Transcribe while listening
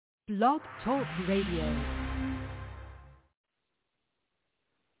Blog Talk Radio.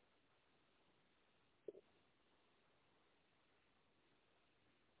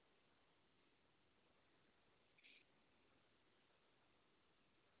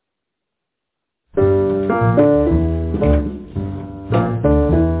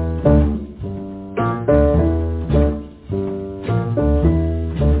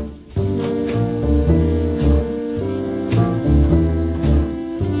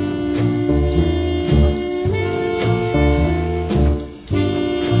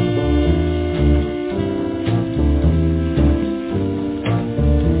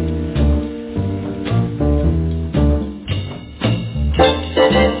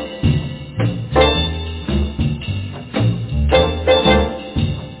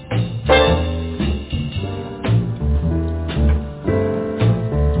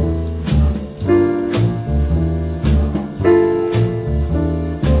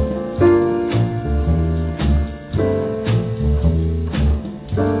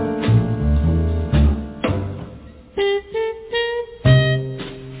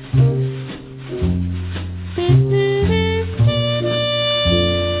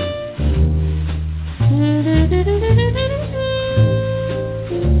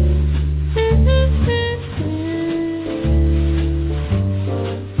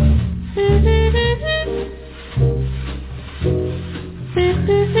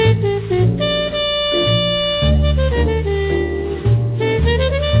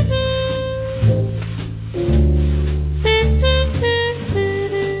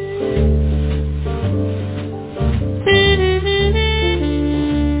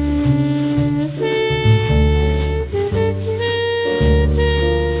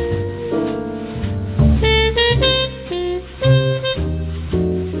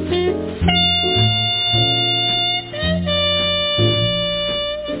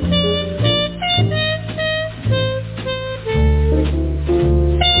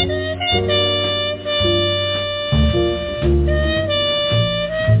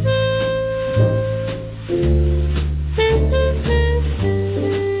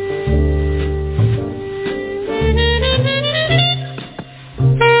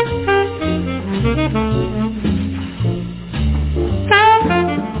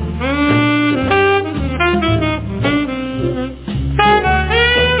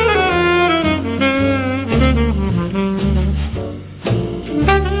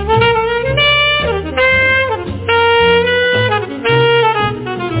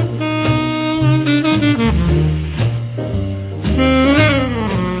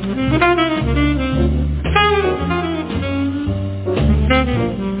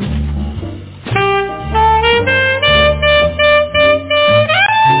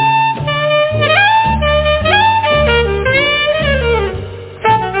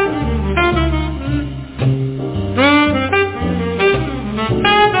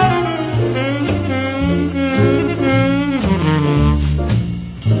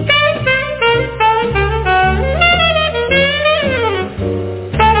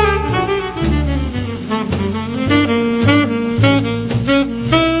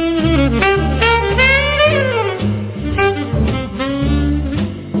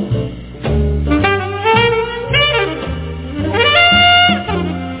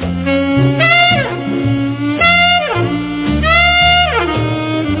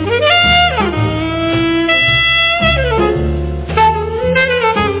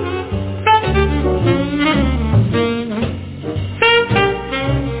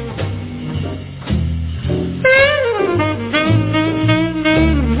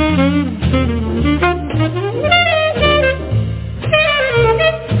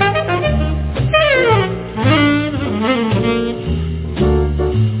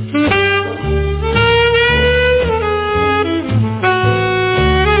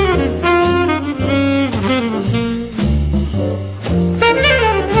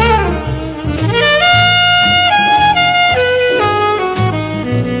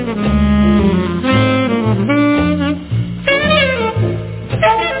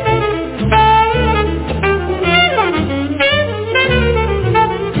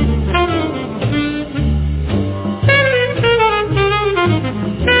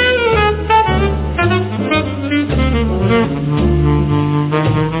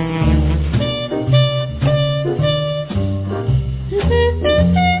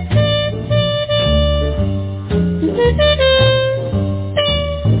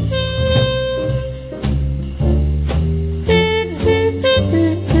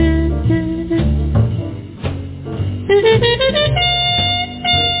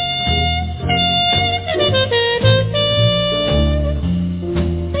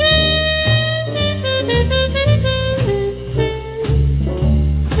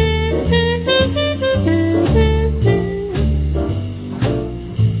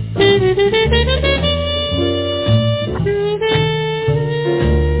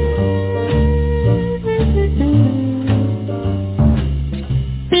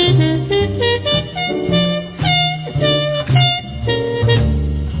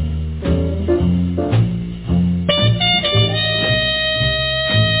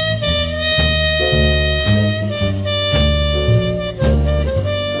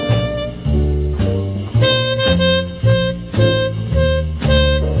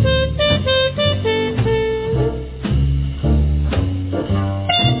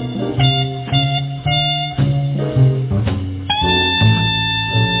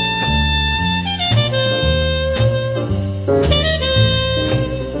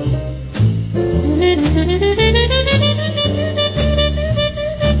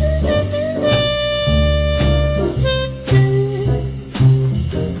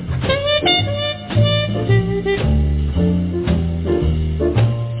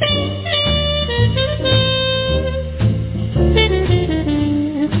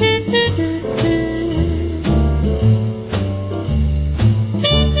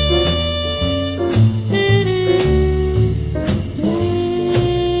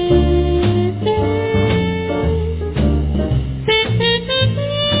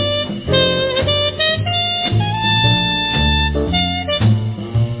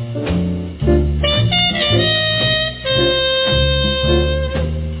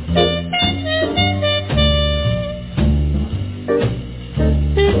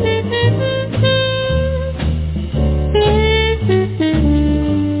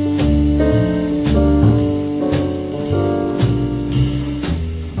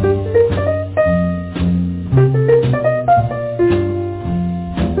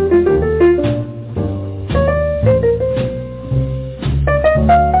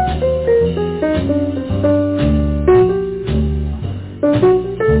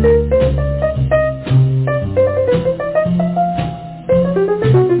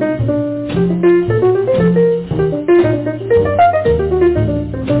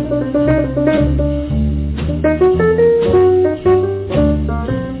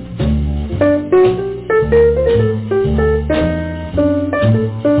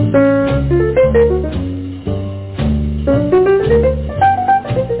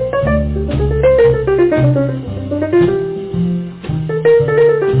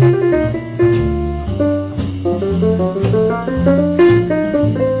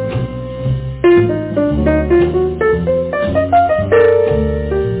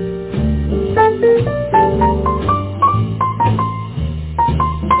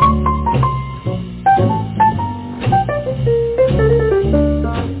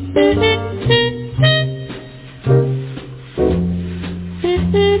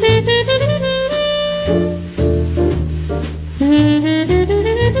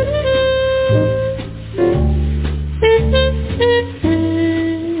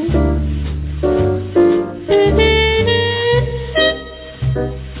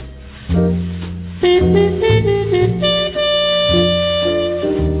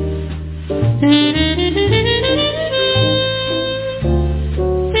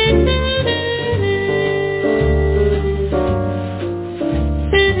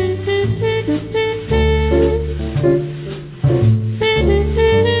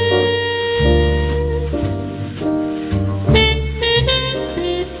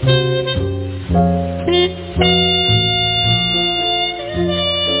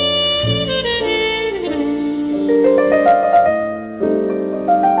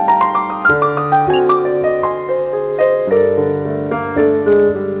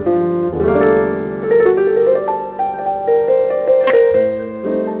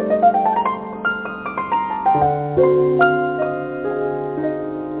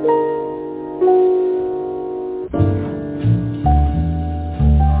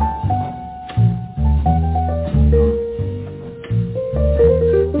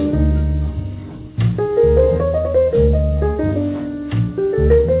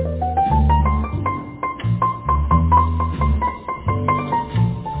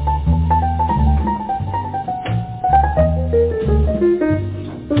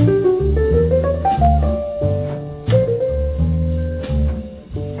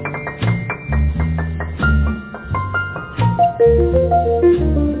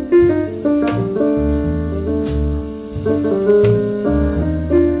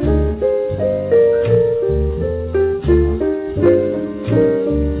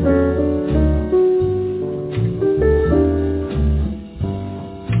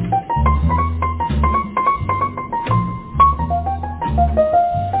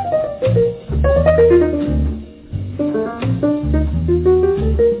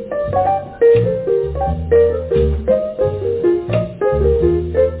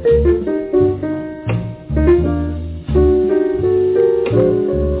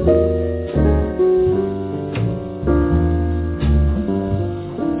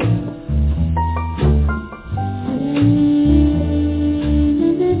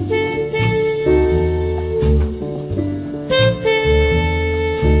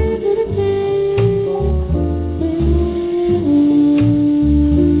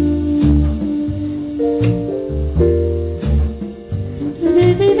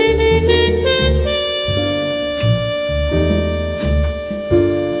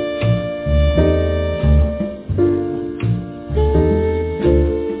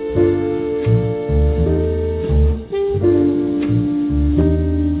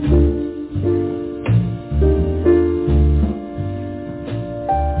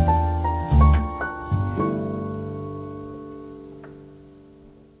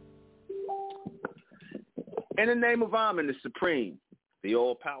 name of Amen, the Supreme, the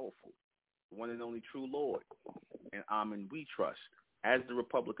All-Powerful, the one and only true Lord, and Amen we trust. As the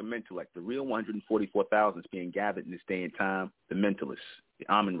Republic of Mentellect, the real 144,000 is being gathered in this day and time, the mentalists, the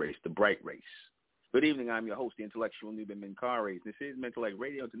Amen race, the bright race. Good evening. I'm your host, the intellectual NUBEN MENKARAYZZ. This is MENTELLECT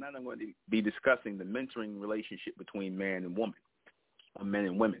Radio. Tonight I'm going to be discussing the mentoring relationship between man and woman, or men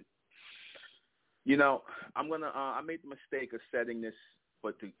and women. You know, I made the mistake of setting this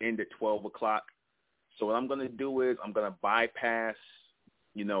to end at 12 o'clock. So what I'm going to do is I'm going to bypass,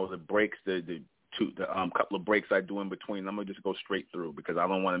 the breaks, the couple of breaks I do in between. I'm going to just go straight through because I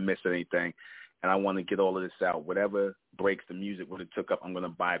don't want to miss anything, and I want to get all of this out. Whatever breaks the music would have took up, I'm going to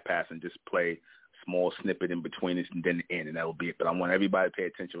bypass and just play a small snippet in between this and then the end, and that'll be it. But I want everybody to pay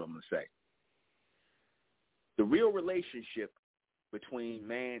attention to what I'm going to say. The real relationship between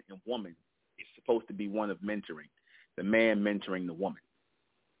man and woman is supposed to be one of mentoring, the man mentoring the woman.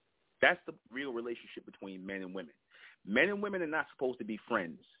 That's the real relationship between men and women. Men and women are not supposed to be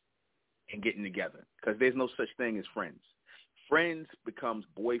friends and getting together because there's no such thing as friends. Friends becomes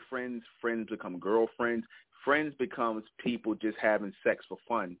boyfriends. Friends become girlfriends. Friends becomes people just having sex for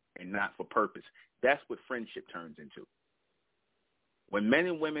fun and not for purpose. That's what friendship turns into. When men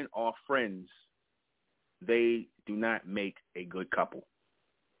and women are friends, they do not make a good couple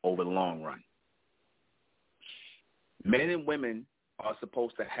over the long run. Men and women are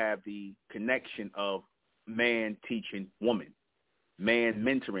supposed to have the connection of man teaching woman, man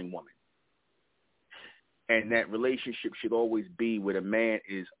mentoring woman. And that relationship should always be where the man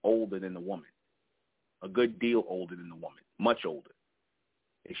is older than the woman, a good deal older than the woman, much older.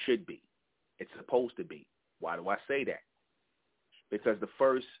 It should be. It's supposed to be. Why do I say that? Because the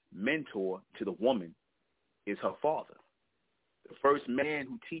first mentor to the woman is her father. The first man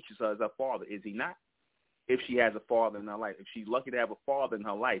who teaches her is her father, is he not? If she has a father in her life, if she's lucky to have a father in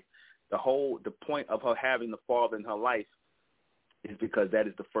her life, the point of her having the father in her life is because that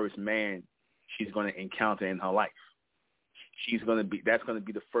is the first man she's going to encounter in her life. That's going to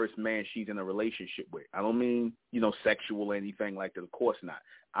be the first man she's in a relationship with. I don't mean, sexual or anything like that. Of course not.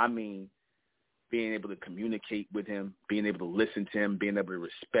 I mean being able to communicate with him, being able to listen to him, being able to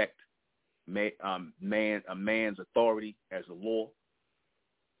respect a man's authority as a law,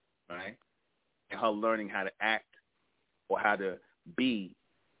 right? And her learning how to act or how to be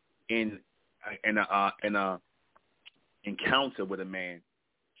in a encounter with a man,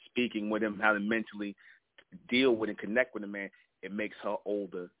 speaking with him, how to mentally deal with and connect with a man. It makes her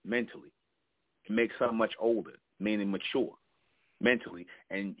older mentally. It makes her much older, meaning mature mentally,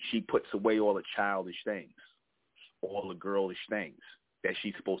 and she puts away all the childish things, all the girlish things that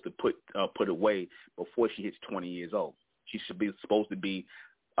she's supposed to put away before she hits 20 years old. She should be supposed to be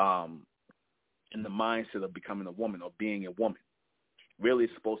in the mindset of becoming a woman or being a woman. Really,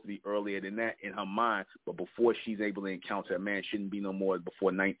 it's supposed to be earlier than that in her mind, but before she's able to encounter a man, shouldn't be no more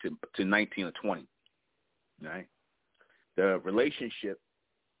before 19 or 20. Right? The relationship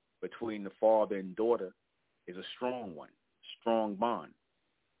between the father and daughter is a strong one, strong bond,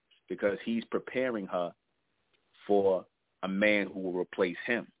 because he's preparing her for a man who will replace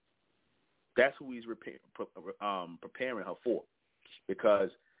him. That's who he's preparing her for, because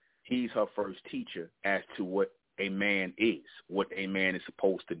he's her first teacher as to what a man is, what a man is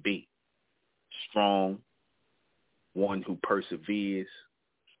supposed to be. Strong, one who perseveres,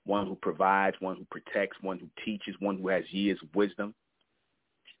 one who provides, one who protects, one who teaches, one who has years of wisdom.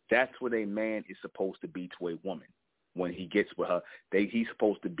 That's what a man is supposed to be to a woman. When he gets with her, he's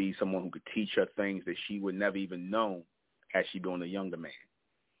supposed to be someone who could teach her things that she would never even know had she been a younger man.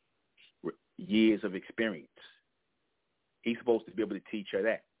 Years of experience. He's supposed to be able to teach her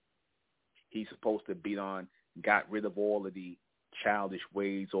that. He's supposed to got rid of all of the childish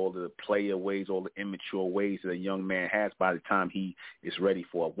ways, all of the player ways, all the immature ways that a young man has by the time he is ready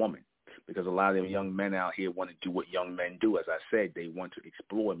for a woman. Because a lot of them young men out here want to do what young men do. As I said, they want to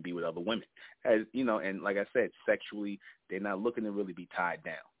explore and be with other women. As and like I said, sexually, they're not looking to really be tied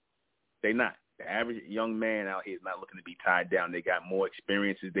down. They're not. The average young man out here is not looking to be tied down. They got more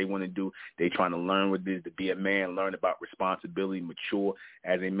experiences they want to do. They're trying to learn what it is to be a man, learn about responsibility, mature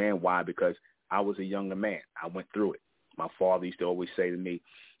as a man. Why? Because I was a younger man. I went through it. My father used to always say to me,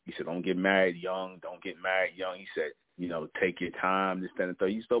 he said, don't get married young. Don't get married young. He said, take your time, this, that, and the third.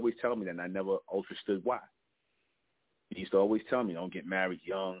 He used to always tell me that, and I never understood why. He used to always tell me, don't get married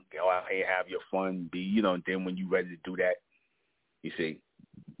young. Go out here, have your fun, and then when you're ready to do that, you see.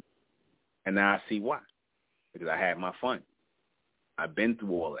 And now I see why. Because I had my fun. I've been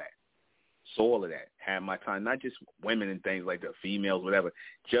through all that. Saw all of that. Had my time. Not just women and things like that, females, whatever.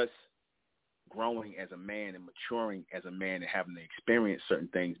 Just growing as a man and maturing as a man and having to experience certain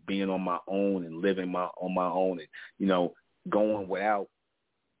things, being on my own and living on my own and, you know, going without.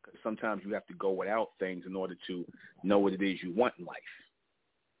 Because sometimes you have to go without things in order to know what it is you want in life.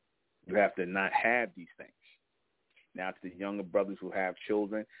 You have to not have these things. Now, to the younger brothers who have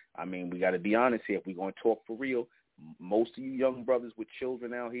children, I mean, we got to be honest here. If we're going to talk for real, most of you young brothers with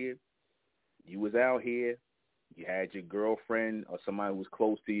children out here, you was out here, you had your girlfriend or somebody who was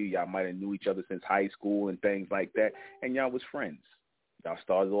close to you. Y'all might have knew each other since high school and things like that, and y'all was friends. Y'all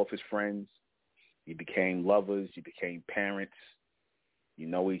started off as friends. You became lovers. You became parents. You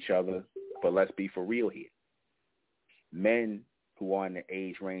know each other. But let's be for real here. Men who are in the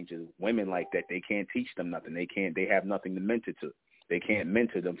age range of women like that, they can't teach them nothing. They have nothing to mentor to. They can't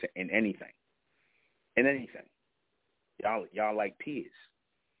mentor them in anything. In anything. Y'all like peers.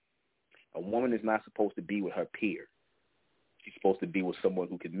 A woman is not supposed to be with her peer. She's supposed to be with someone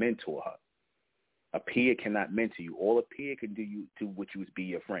who can mentor her. A peer cannot mentor you. All a peer can do what you is be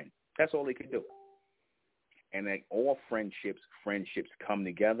your friend. That's all they can do. And like all friendships come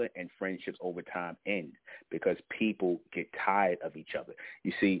together, and friendships over time end because people get tired of each other.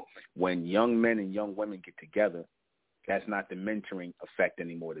 You see, when young men and young women get together, that's not the mentoring effect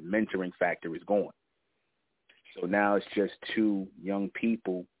anymore. The mentoring factor is gone. So now it's just two young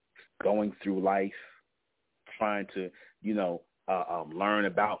people going through life, trying to, you know, learn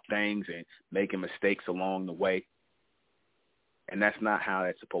about things and making mistakes along the way. And that's not how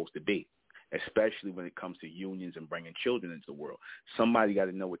that's supposed to be, especially when it comes to unions and bringing children into the world. Somebody got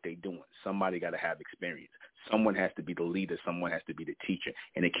to know what they're doing. Somebody got to have experience. Someone has to be the leader. Someone has to be the teacher.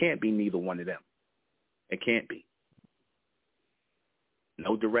 And it can't be neither one of them. It can't be.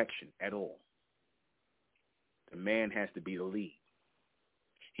 No direction at all. The man has to be the lead.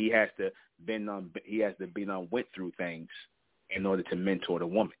 He has to went through things in order to mentor the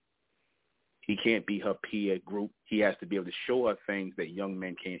woman. He can't be her peer group. He has to be able to show her things that young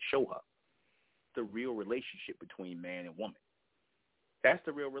men can't show her. The real relationship between man and woman. That's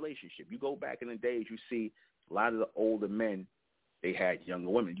the real relationship. You go back in the days, you see a lot of the older men, they had younger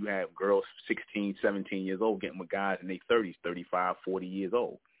women. You have girls 16, 17 years old getting with guys in their 30s, 35, 40 years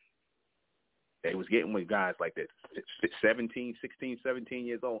old. They was getting with guys like that, 16, 17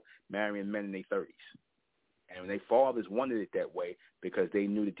 years old, marrying men in their 30s. And their fathers wanted it that way because they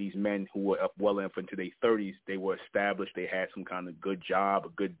knew that these men who were up well enough into their 30s, they were established, they had some kind of good job, a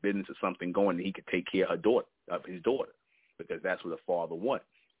good business or something going, and he could take care of his daughter, because that's what a father wants.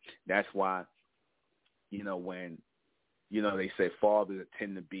 That's why, you know, when, you know, they say fathers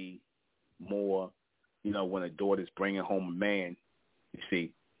tend to be more, you know, when a daughter's bringing home a man, you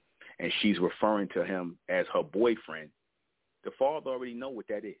see, and she's referring to him as her boyfriend, the father already know what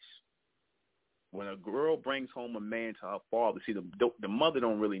that is. When a girl brings home a man to her father, see, the mother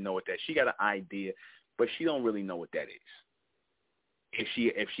don't really know what that is. She got an idea, but she don't really know what that is if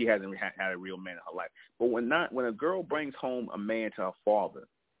she hasn't had a real man in her life. But when a girl brings home a man to her father,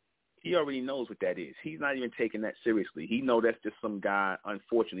 he already knows what that is. He's not even taking that seriously. He know that's just some guy,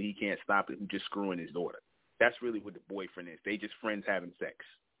 unfortunately, he can't stop it, who's just screwing his daughter. That's really what the boyfriend is. They just friends having sex.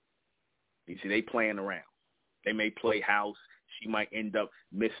 You see, they playing around. They may play house. She might end up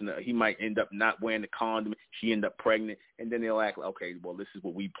he might end up not wearing the condom. She end up pregnant, and then they'll act like, okay, well, this is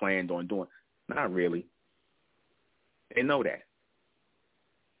what we planned on doing. Not really. They know that.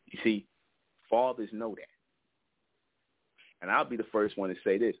 You see, fathers know that. And I'll be the first one to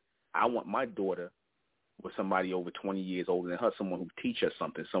say this. I want my daughter with somebody over 20 years older than her, someone who teach her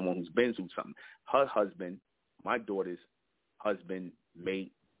something, someone who's been through something. Her husband, my daughter's husband,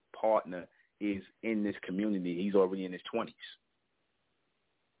 mate, partner, is in this community. He's already in his 20s.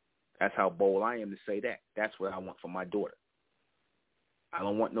 That's how bold I am to say that. That's what I want for my daughter. I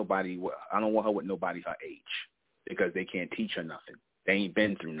don't want her with nobody her age, because they can't teach her nothing. They ain't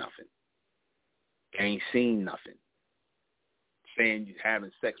been through nothing. They ain't seen nothing. Saying you're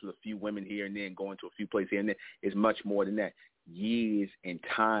having sex with a few women here and there and going to a few places here and there is much more than that. Years and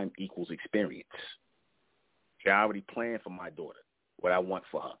time equals experience. See, I already planned for my daughter what I want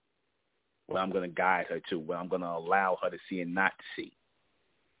for her, what I'm going to guide her to, what I'm going to allow her to see and not to see.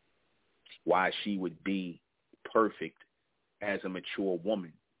 Why she would be perfect as a mature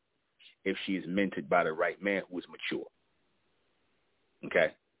woman if she is mentored by the right man who is mature.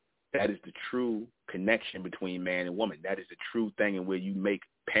 Okay? That is the true connection between man and woman. That is the true thing, in where you make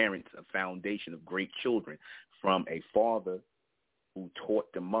parents a foundation of great children, from a father who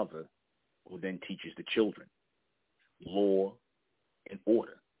taught the mother, who then teaches the children. Law and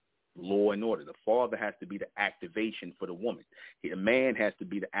order. Law and order. The father has to be the activation for the woman. The man has to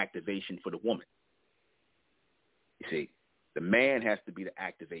be the activation for the woman. You see, the man has to be the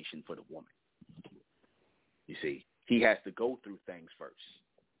activation for the woman. You see, he has to go through things first.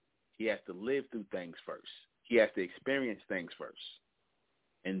 He has to live through things first. He has to experience things first.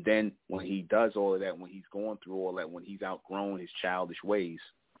 And then when he does all of that, when he's going through all that, when he's outgrown his childish ways,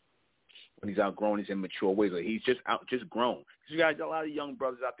 when he's outgrown his immature ways, or he's just grown. You got a lot of young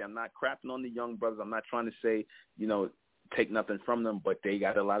brothers out there. I'm not crapping on the young brothers. I'm not trying to say, take nothing from them, but they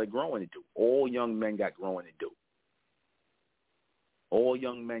got a lot of growing to do. All young men got growing to do. All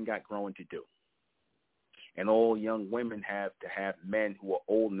young men got growing to do. And all young women have to have men who are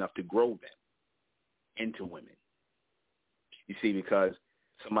old enough to grow them into women. You see, because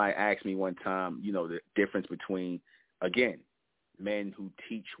somebody asked me one time, the difference between, again, men who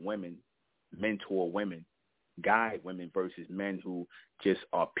teach women, mentor women, guide women versus men who just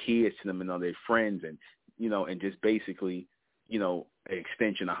are peers to them and are their friends and, and just basically, an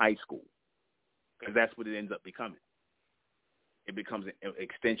extension of high school. Because that's what it ends up becoming. It becomes an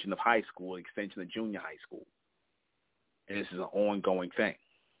extension of high school, an extension of junior high school. And this is an ongoing thing.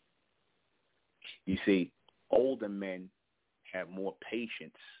 You see, older men have more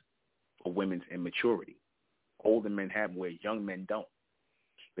patience for women's immaturity. Older men have where young men don't,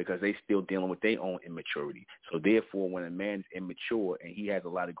 because they still dealing with their own immaturity. So therefore, when a man's immature and he has a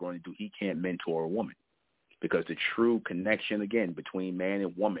lot of growing to do, he can't mentor a woman. Because the true connection, again, between man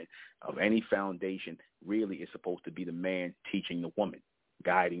and woman of any foundation really is supposed to be the man teaching the woman,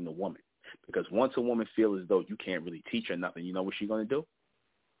 guiding the woman. Because once a woman feels as though you can't really teach her nothing, you know what she's going to do?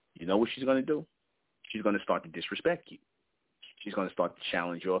 You know what she's going to do? She's going to start to disrespect you. She's going to start to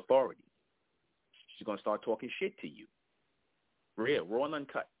challenge your authority. She's going to start talking shit to you. Real, raw and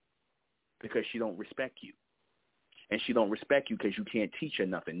uncut. Because she don't respect you. And she don't respect you because you can't teach her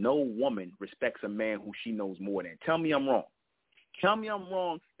nothing. No woman respects a man who she knows more than. Tell me I'm wrong. Tell me I'm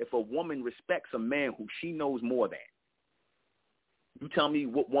wrong if a woman respects a man who she knows more than. You tell me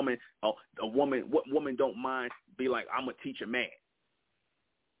what woman don't mind be like, I'm going to teach a man.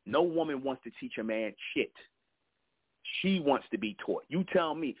 No woman wants to teach a man shit. She wants to be taught. You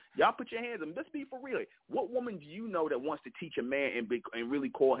tell me. Y'all put your hands on. Let's be for real. What woman do you know that wants to teach a man and really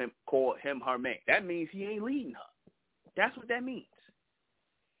call him her man? That means he ain't leading her. That's what that means.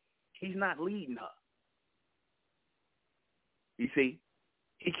 He's not leading her. You see?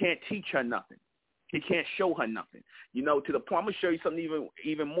 He can't teach her nothing. He can't show her nothing. To the point, I'm going to show you something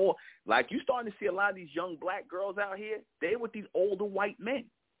even more. Like, you starting to see a lot of these young black girls out here, they're with these older white men.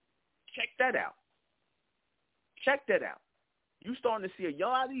 Check that out. Check that out. You starting to see a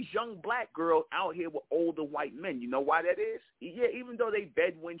lot of these young black girls out here with older white men. You know why that is? Yeah, even though they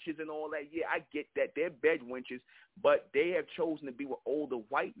bed wenches and all that, yeah, I get that. They're bed wenches, but they have chosen to be with older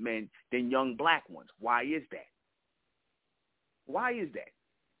white men than young black ones. Why is that? Why is that?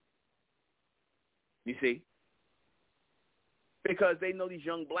 You see? Because they know these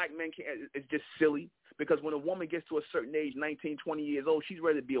young black men it's just silly. Because when a woman gets to a certain age, 19, 20 years old, she's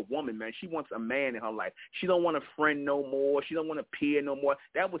ready to be a woman, man. She wants a man in her life. She don't want a friend no more. She don't want a peer no more.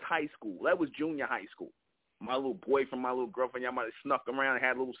 That was high school. That was junior high school. My little boyfriend, my little girlfriend, y'all might have snuck around and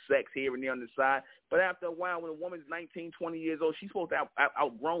had a little sex here and there on the side. But after a while, when a woman's 19, 20 years old, she's supposed to have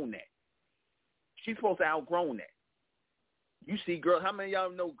outgrown that. She's supposed to have outgrown that. You see girls, how many of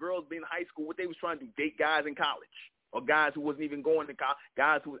y'all know girls being in high school, what they was trying to do, date guys in college? Or guys who wasn't even going to college,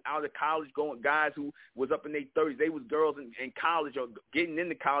 guys who was out of college guys who was up in their 30s. They was girls in college or getting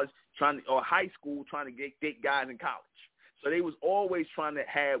into college or high school trying to date guys in college. So they was always trying to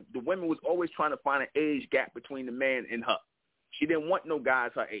the women was always trying to find an age gap between the man and her. She didn't want no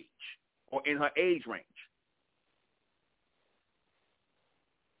guys her age or in her age range.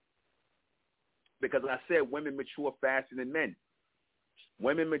 Because I said women mature faster than men.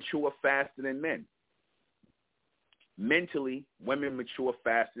 Women mature faster than men. Mentally, women mature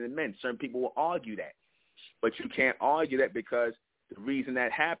faster than men. Certain people will argue that. But you can't argue that because the reason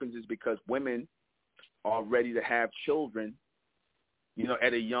that happens is because women are ready to have children,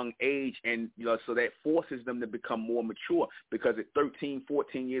 at a young age. And, so that forces them to become more mature because at 13,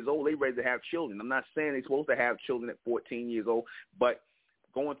 14 years old, they're ready to have children. I'm not saying they're supposed to have children at 14 years old, but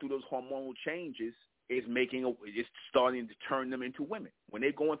going through those hormonal changes is it's starting to turn them into women. When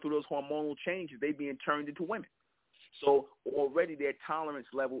they're going through those hormonal changes, they're being turned into women. So already their tolerance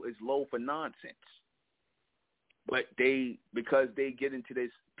level is low for nonsense. But because they get into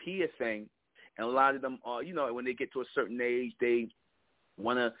this peer thing, and a lot of them are, when they get to a certain age, they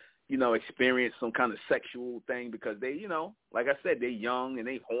want to, experience some kind of sexual thing because they, like I said, they're young and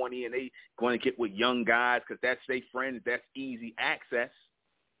they horny and they going to get with young guys because that's their friends. That's easy access.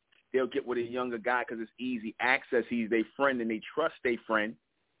 They'll get with a younger guy because it's easy access. He's their friend and they trust their friend.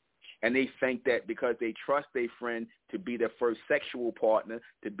 And they think that because they trust their friend to be their first sexual partner,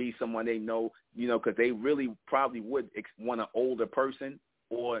 to be someone they know, because they really probably would want an older person,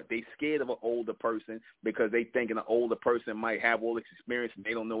 or they scared of an older person because they think an older person might have all this experience and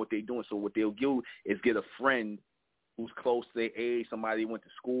they don't know what they're doing. So what they'll do is get a friend who's close to their age, somebody they went to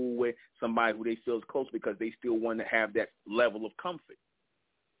school with, somebody who they feel is close, because they still want to have that level of comfort.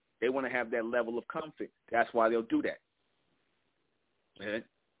 They want to have that level of comfort. That's why they'll do that. Okay?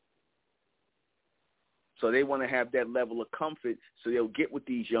 So they want to have that level of comfort, so they'll get with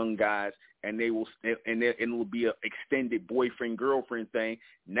these young guys, and it will be an extended boyfriend-girlfriend thing.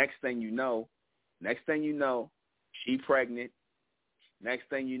 Next thing you know, she pregnant. Next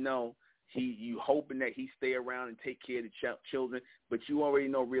thing you know, you hoping that he stay around and take care of the children, but you already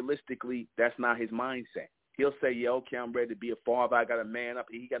know realistically that's not his mindset. He'll say, yeah, okay, I'm ready to be a father. I got to man up.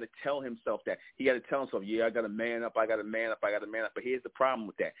 He got to tell himself that. He got to tell himself, yeah, I got to man up. I got to man up. I got to man up. But here's the problem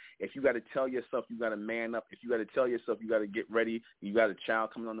with that. If you got to tell yourself you got to man up, if you got to tell yourself you got to get ready, you got a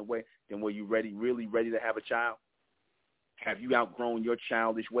child coming on the way, then were you really ready to have a child? Have you outgrown your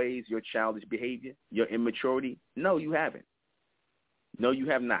childish ways, your childish behavior, your immaturity? No, you haven't. No, you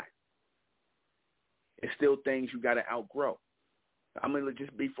have not. It's still things you got to outgrow. I'm going to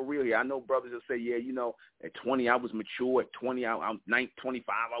just be for real here. I know brothers will say, yeah, at 20 I was mature. At 20, I'm 25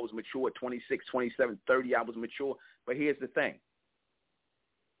 I was mature. At 26, 27, 30 I was mature. But here's the thing.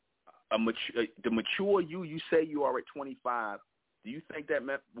 The mature you say you are at 25, do you think that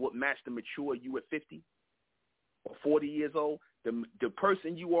would match the mature you at 50 or 40 years old? The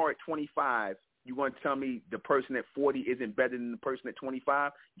person you are at 25, you want to tell me the person at 40 isn't better than the person at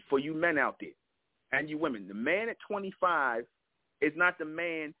 25? For you men out there and you women, the man at 25 is not the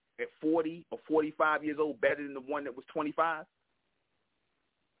man at 40 or 45 years old better than the one that was 25?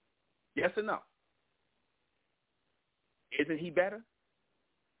 Yes or no? Isn't he better?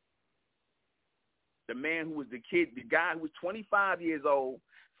 The man who was the guy who was 25 years old,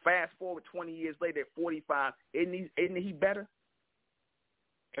 fast forward 20 years later at 45, isn't he better?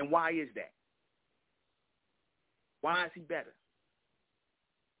 And why is that? Why is he better?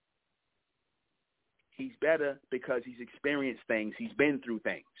 He's better because he's experienced things. He's been through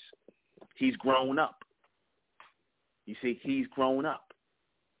things. He's grown up. You see, he's grown up.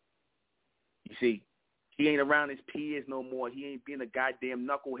 You see, he ain't around his peers no more. He ain't being a goddamn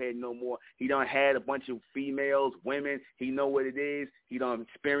knucklehead no more. He done had a bunch of females, women. He know what it is. He done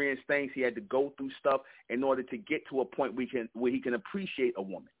experienced things. He had to go through stuff in order to get to a point where he can appreciate a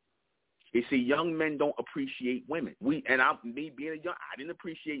woman. You see, young men don't appreciate women. Me being a young, I didn't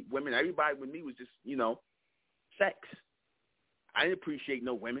appreciate women. Everybody with me was just, sex. I didn't appreciate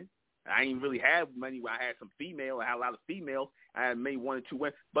no women. I didn't really have many. I had some female. I had a lot of females. I had maybe one or two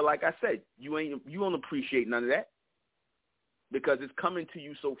women. But like I said, you don't appreciate none of that because it's coming to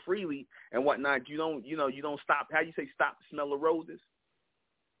you so freely and whatnot. You don't stop. How you say stop the smell of roses?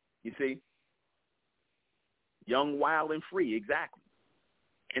 You see, young, wild, and free. Exactly.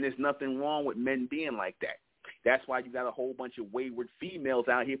 And there's nothing wrong with men being like that. That's why you got a whole bunch of wayward females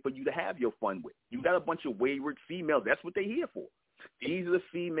out here for you to have your fun with. You got a bunch of wayward females. That's what they're here for. These are the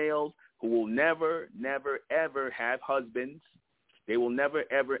females who will never, never, ever have husbands. They will never,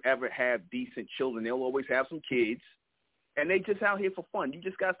 ever, ever have decent children. They'll always have some kids. And they just out here for fun. You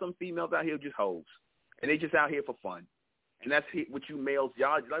just got some females out here just hoes. And they just out here for fun. And that's what you males,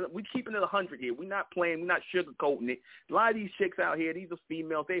 y'all, we're keeping it 100 here. We're not playing. We're not sugarcoating it. A lot of these chicks out here, these are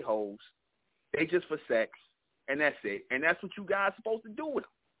females. They hoes. They just for sex. And that's it. And that's what you guys are supposed to do with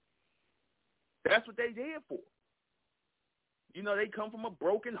them. That's what they're here for. They come from a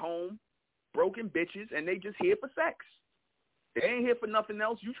broken home, broken bitches, and they just here for sex. They ain't here for nothing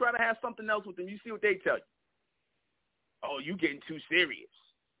else. You try to have something else with them, you see what they tell you. Oh, you getting too serious.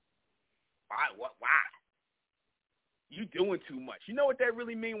 Why? You doing too much. You know what that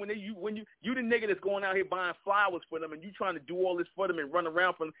really mean when you the nigga that's going out here buying flowers for them and you trying to do all this for them and run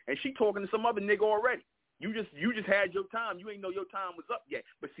around for them and she talking to some other nigga already. You just had your time. You ain't know your time was up yet.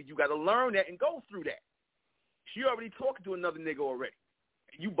 But see, you got to learn that and go through that. She already talking to another nigga already.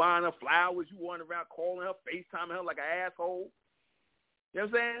 You buying her flowers. You running around calling her, FaceTiming her like an asshole. You know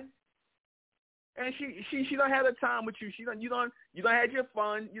what I'm saying? And she done had her time with you. You done had your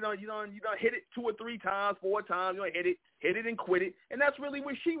fun. You done hit it 2 or 3 times, 4 times. You done hit it and quit it. And that's really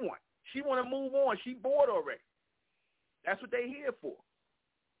what she want. She want to move on. She bored already. That's what they here for.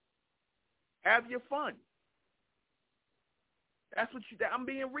 Have your fun. That's what I'm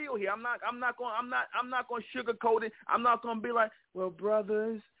being real here. I'm not going to sugarcoat it. I'm not going to be like, well,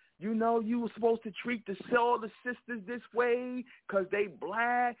 brothers, you were supposed to treat all the sisters this way because they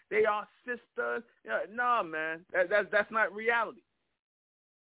black, they are sisters. No, man, that's not reality.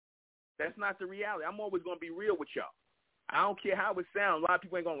 That's not the reality. I'm always going to be real with y'all. I don't care how it sounds. A lot of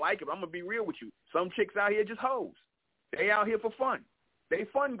people ain't going to like it, but I'm going to be real with you. Some chicks out here just hoes. They out here for fun. They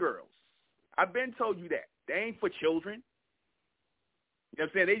fun girls. I've been told you that. They ain't for children. You know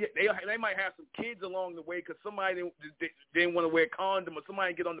what I'm saying? They might have some kids along the way because somebody didn't want to wear a condom or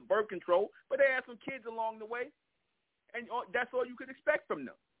somebody get on the birth control, but they have some kids along the way, and that's all you could expect from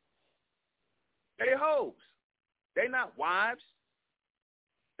them. They hoes. They not wives.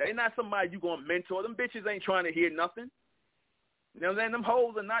 They not somebody you going to mentor. Them bitches ain't trying to hear nothing. You know what I'm saying? Them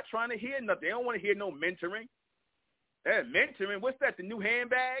hoes are not trying to hear nothing. They don't want to hear no mentoring. Mentoring, what's that, the new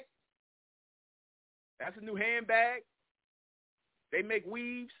handbag? That's a new handbag. They make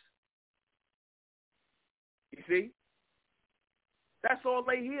weaves. You see? That's all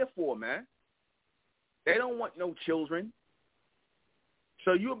they here for, man. They don't want no children.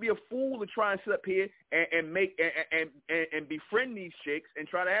 So you'll be a fool to try and sit up here and befriend these chicks and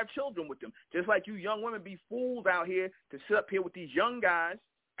try to have children with them. Just like you young women be fools out here to sit up here with these young guys.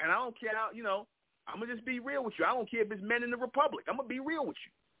 And I don't care how, I'm going to just be real with you. I don't care if it's men in the Republic. I'm going to be real with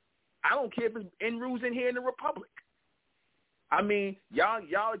you. I don't care if it's Enroos in here in the Republic. I mean, y'all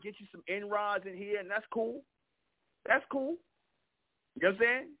get you some Enrods in here, and that's cool. That's cool. You know what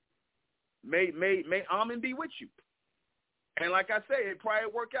I'm saying? May Amen be with you. And like I say, it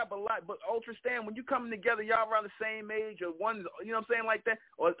probably work out, but Ultra Stan, when you coming together, y'all around the same age, or one's, you know what I'm saying, like that,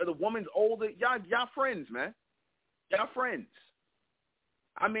 or the woman's older, y'all friends, man. Y'all friends.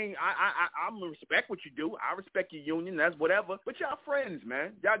 I mean, I'm going to respect what you do. I respect your union. That's whatever. But y'all friends,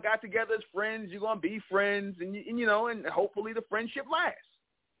 man. Y'all got together as friends. You're going to be friends, and hopefully the friendship lasts.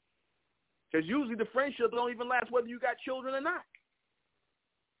 Because usually the friendship don't even last whether you got children or not.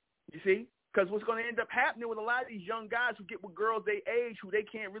 You see? Because what's going to end up happening with a lot of these young guys who get with girls they age, who they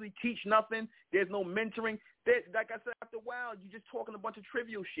can't really teach nothing, there's no mentoring. Like I said, after a while, you're just talking a bunch of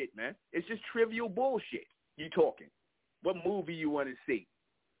trivial shit, man. It's just trivial bullshit you talking. What movie you want to see?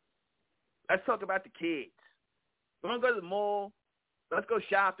 Let's talk about the kids. We're going to go to the mall. Let's go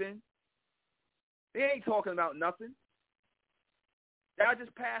shopping. They ain't talking about nothing. Y'all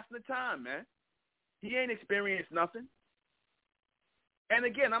just passing the time, man. He ain't experienced nothing. And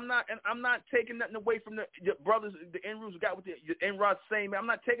again, I'm not taking nothing away from the brothers, the Enroos who got with the Enrods saying, I'm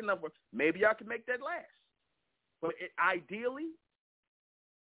not taking nothing. Maybe y'all can make that last. But ideally,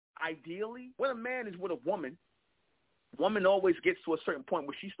 when a man is with a woman always gets to a certain point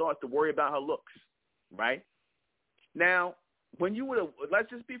where she starts to worry about her looks, right? Now, when let's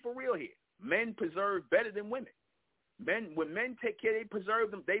just be for real here. Men preserve better than women. When men take care, they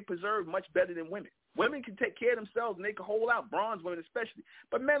preserve much better than women. Women can take care of themselves and they can hold out, bronze women especially.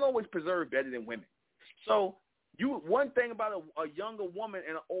 But men always preserve better than women. So one thing about a younger woman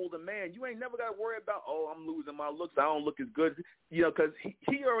and an older man, you ain't never got to worry about, I'm losing my looks. I don't look as good, because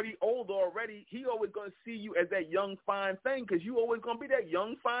he already older already. He always going to see you as that young, fine thing because you always going to be that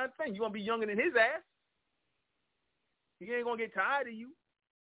young, fine thing. You're going to be younger than his ass. He ain't going to get tired of you.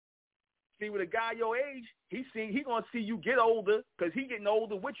 See, with a guy your age, he going to see you get older because he getting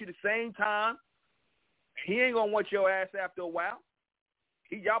older with you the same time. He ain't going to want your ass after a while.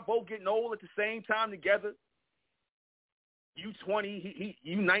 Y'all both getting old at the same time together. You 20,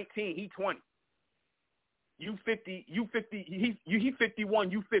 you 19, he 20. You 50, he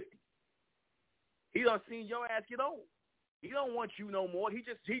 51, you 50. He done seen your ass get old. He don't want you no more. He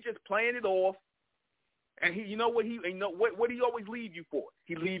just playing it off. And what he always leave you for?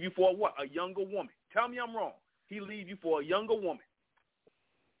 He leave you for what? A younger woman. Tell me I'm wrong. He leave you for a younger woman.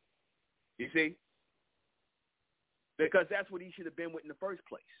 You see? Because that's what he should have been with in the first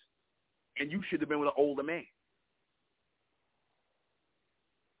place. And you should have been with an older man.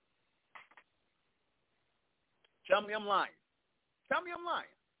 Tell me I'm lying. Tell me I'm lying.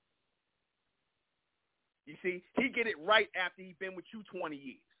 You see, he get it right after he been with you 20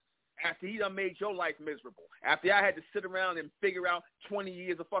 years. After he done made your life miserable. After I had to sit around and figure out 20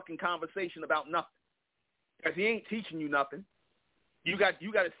 years of fucking conversation about nothing. Because he ain't teaching you nothing. You got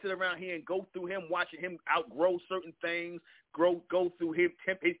to sit around here and go through him, watching him outgrow certain things, go through his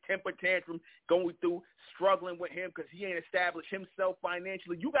temper tantrum, going through struggling with him because he ain't established himself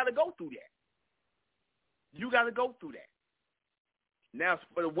financially. You got to go through that. You got to go through that. Now,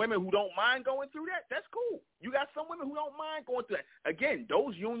 for the women who don't mind going through that, that's cool. You got some women who don't mind going through that. Again,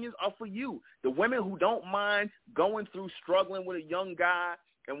 those unions are for you. The women who don't mind going through struggling with a young guy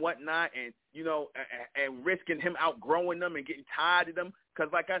and whatnot, and and risking him outgrowing them and getting tired of them.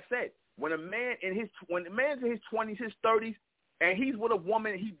 Because, like I said, when a man's in his 20s, his 30s, and he's with a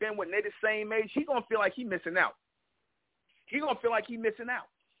woman he's been with, and they're the same age, he's gonna feel like he's missing out. He's gonna feel like he's missing out.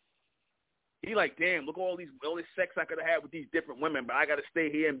 He like, damn, look all this sex I could have had with these different women, but I got to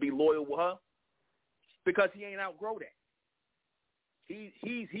stay here and be loyal with her because he ain't outgrow that.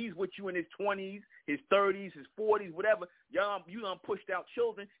 He's with you in his 20s, his 30s, his 40s, whatever. You done pushed out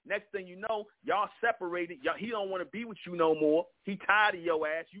children. Next thing you know, y'all separated. He don't want to be with you no more. He tired of your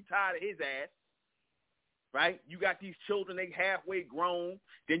ass. You tired of his ass. Right? You got these children, they halfway grown.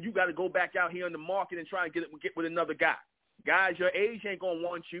 Then you got to go back out here in the market and try and get with another guy. Guys your age ain't going to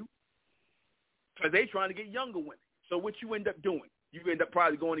want you because they trying to get younger women. So what you end up doing? You end up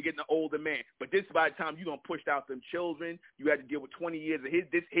probably going to get an older man. But this by the time you done pushed out them children, you had to deal with 20 years of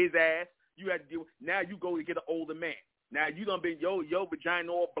his ass. You had to deal with, now you go to get an older man. Now you done been your vagina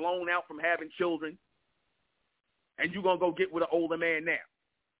all blown out from having children, and you going to go get with an older man now.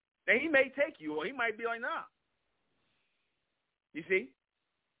 Now he may take you, or he might be like, nah. You see?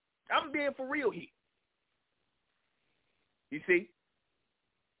 I'm being for real here. You see?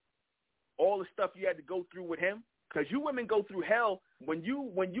 All the stuff you had to go through with him. Because you women go through hell when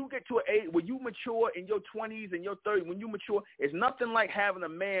you get to an age, when you mature in your 20s and your 30s, when you mature, it's nothing like having a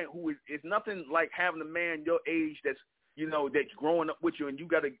man it's nothing like having a man your age that's growing up with you, and you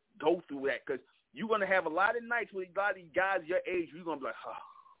got to go through that because you're going to have a lot of nights with a lot of these guys your age, you're going to be like,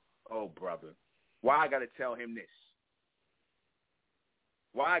 oh, brother, why I got to tell him this?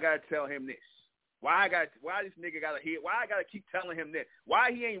 Why I got to tell him this? Why this nigga got to hear? Why I got to keep telling him this?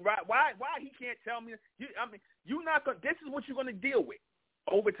 Why he ain't right? Why he can't tell me? You're not going. This is what you're going to deal with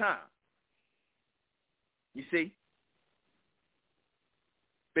over time. You see?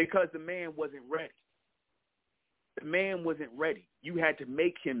 Because the man wasn't ready. The man wasn't ready. You had to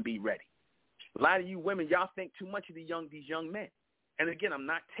make him be ready. A lot of you women, y'all think too much of these young men. And again, I'm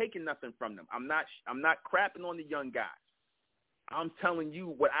not taking nothing from them. I'm not crapping on the young guys. I'm telling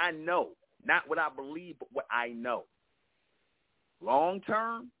you what I know. Not what I believe, but what I know. Long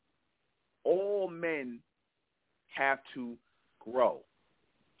term, all men have to grow.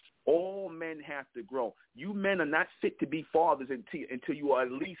 All men have to grow. You men are not fit to be fathers until you are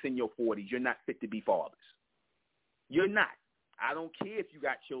at least in your 40s. You're not fit to be fathers. You're not. I don't care if you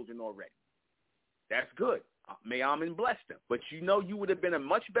got children already. That's good. May I'm bless them. But you would have been a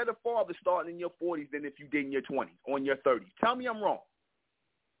much better father starting in your 40s than if you did in your 20s or in your 30s. Tell me I'm wrong.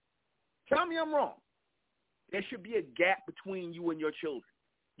 Tell me I'm wrong. There should be a gap between you and your children.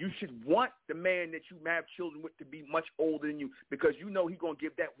 You should want the man that you have children with to be much older than you because he's going to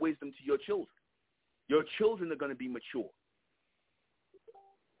give that wisdom to your children. Your children are going to be mature.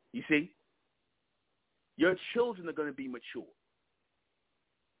 You see? Your children are going to be mature.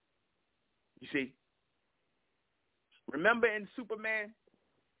 You see? Remember in Superman?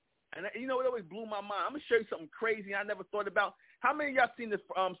 And it always blew my mind. I'm going to show you something crazy I never thought about. How many of y'all seen this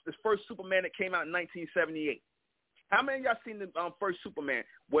first Superman that came out in 1978? How many of y'all seen the first Superman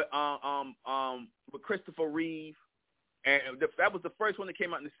with Christopher Reeve? And that was the first one that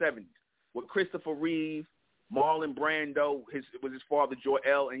came out in the 70s with Christopher Reeve, Marlon Brando, was his father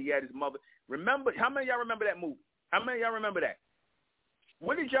Jor-El, and he had his mother. Remember? How many of y'all remember that movie? How many of y'all remember that?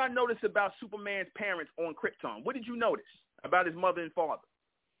 What did y'all notice about Superman's parents on Krypton? What did you notice about his mother and father?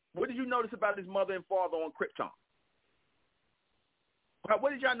 What did you notice about his mother and father on Krypton?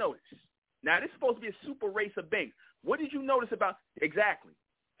 What did y'all notice? Now, this is supposed to be a super race of beings. What did you notice about – exactly.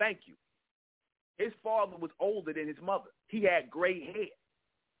 Thank you. His father was older than his mother. He had gray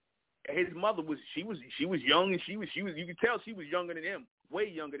hair. His mother was – she was young, and she was you could tell she was younger than him, way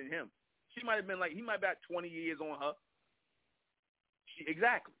younger than him. She might have been like – he might have been 20 years on her.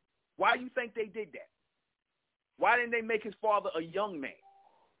 Exactly. Why do you think they did that? Why didn't they make his father a young man?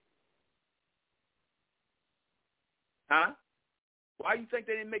 Huh? Why do you think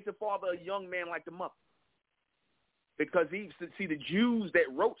they didn't make the father a young man like the mother? Because the Jews that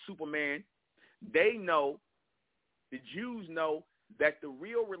wrote Superman, the Jews know that the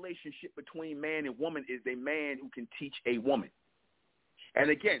real relationship between man and woman is a man who can teach a woman. And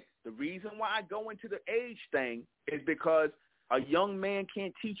again, the reason why I go into the age thing is because a young man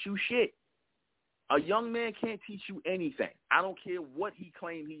can't teach you shit. A young man can't teach you anything. I don't care what he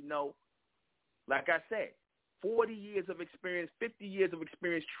claimed he know. Like I said, 40 years of experience, 50 years of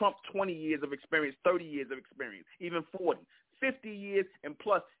experience, trumps 20 years of experience, 30 years of experience, even 40. 50 years and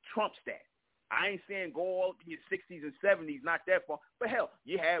plus trumps that. I ain't saying go all to your 60s and 70s, not that far. But hell,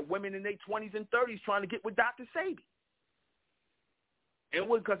 you had women in their 20s and 30s trying to get with Dr. Sabi. It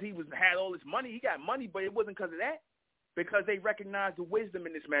wasn't because he had all this money. He got money, but it wasn't because of that. Because they recognize the wisdom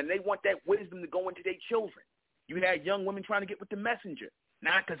in this man. They want that wisdom to go into their children. You had young women trying to get with the messenger.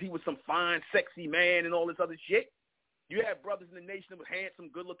 Not because he was some fine, sexy man and all this other shit. You had brothers in the nation that were handsome,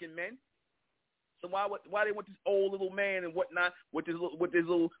 good-looking men. So why they want this old little man and whatnot with this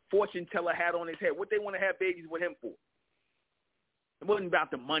little fortune teller hat on his head? What they want to have babies with him for? It wasn't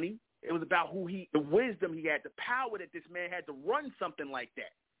about the money. It was about the wisdom he had, the power that this man had to run something like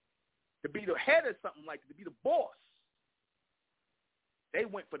that, to be the head of something like that, to be the boss. They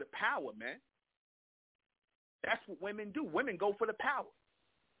went for the power, man. That's what women do. Women go for the power.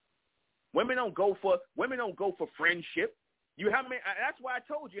 Women don't go for friendship. That's why I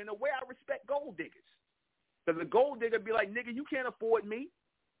told you, in a way, I respect gold diggers. Because a gold digger be like, nigga, you can't afford me.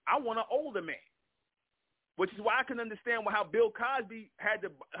 I want an older man. Which is why I can understand how Bill Cosby had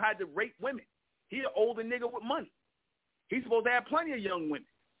to rape women. He an older nigga with money. He's supposed to have plenty of young women.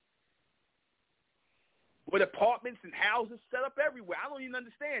 With apartments and houses set up everywhere. I don't even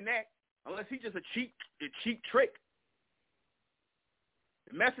understand that. Unless he's just a cheap trick.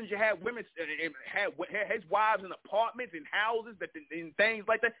 The messenger had women, had his wives in apartments and houses and things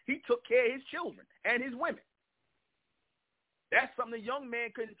like that. He took care of his children and his women. That's something a young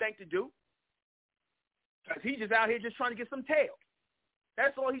man couldn't think to do. Because he's just out here just trying to get some tail.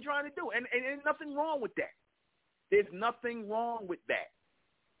 That's all he's trying to do. And there's nothing wrong with that. There's nothing wrong with that.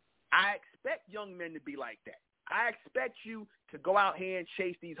 I expect young men to be like that. I expect you to go out here and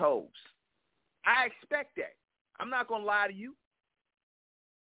chase these hoes. I expect that. I'm not going to lie to you.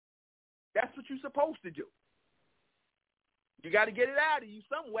 That's what you're supposed to do. You got to get it out of you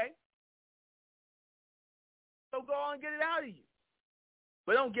some way. So go on and get it out of you.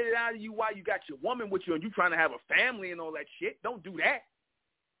 But don't get it out of you while you got your woman with you and you trying to have a family and all that shit. Don't do that.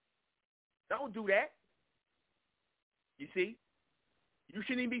 Don't do that. You see? You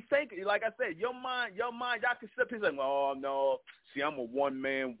shouldn't even be thinking. Like I said, your mind, y'all can sit here and say, oh, no, see, I'm a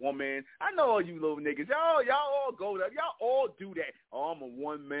one-man woman. I know all you little niggas. Y'all all go there. Y'all all do that. Oh, I'm a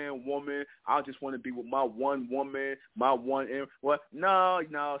one-man woman. I just want to be with my one woman, my one. What? No,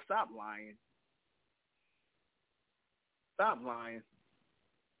 stop lying. Stop lying.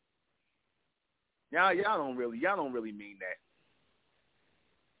 Y'all don't really mean that.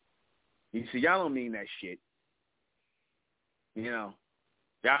 You see, y'all don't mean that shit. You know.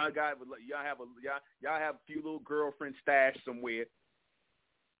 Y'all have a few little girlfriends stashed somewhere.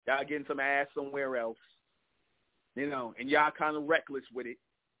 Y'all getting some ass somewhere else. You know, and y'all kind of reckless with it.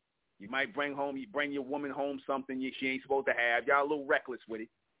 You might bring your woman home something she ain't supposed to have. Y'all a little reckless with it.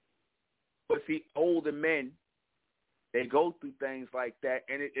 But see, older men, they go through things like that,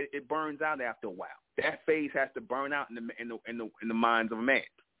 and it burns out after a while. That phase has to burn out in the minds of a man.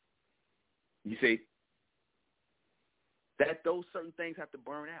 You see. That those certain things have to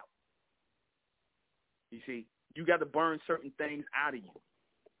burn out. You see, you got to burn certain things out of you.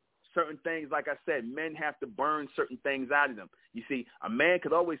 Certain things, like I said, men have to burn certain things out of them. You see, a man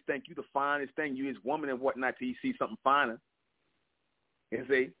could always think you the finest thing, you his woman and whatnot, till you see something finer. You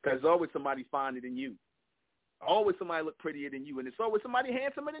see, because there's always somebody finer than you. Always somebody look prettier than you, and it's always somebody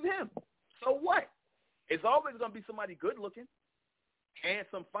handsomer than him. So what? It's always going to be somebody good looking,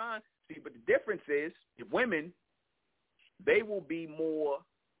 handsome, fine. See, but the difference is, if women, they will be more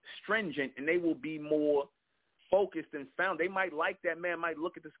stringent and they will be more focused and found. They might like that man, might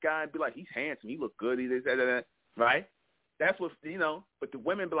look at this guy and be like, he's handsome, he look good, he this, that, right? That's what, but the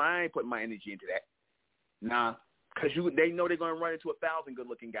women be like, I ain't putting my energy into that. Nah, because they know they're going to run into 1,000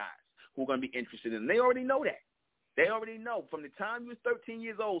 good-looking guys who are going to be interested in them. They already know that. They already know. From the time you was 13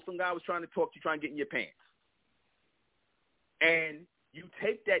 years old, some guy was trying to talk to you, trying to get in your pants. And you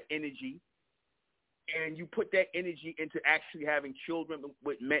take that energy and you put that energy into actually having children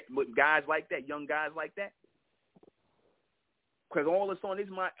with guys like that, young guys like that. Because all that's on his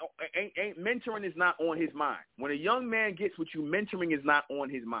mind, mentoring is not on his mind. When a young man gets with you, mentoring is not on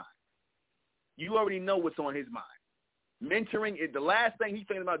his mind. You already know what's on his mind. Mentoring is the last thing he's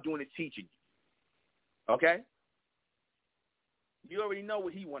thinking about doing is teaching you. Okay? You already know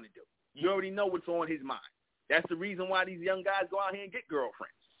what he want to do. You already know what's on his mind. That's the reason why these young guys go out here and get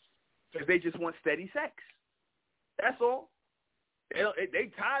girlfriends. Because they just want steady sex. That's all. They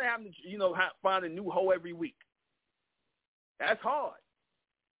tired of having to, find a new hoe every week. That's hard.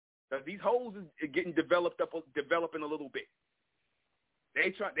 Because these hoes is getting developing a little bit.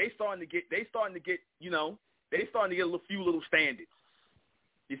 They starting to get a few little standards.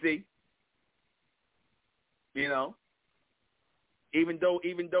 You see? Even though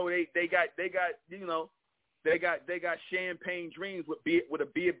they got champagne dreams with a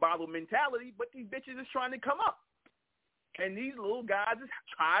beer bottle mentality, but these bitches is trying to come up. And these little guys is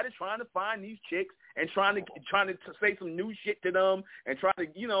trying to find these chicks and trying to say some new shit to them and trying to,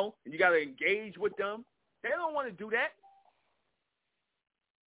 and you got to engage with them. They don't want to do that.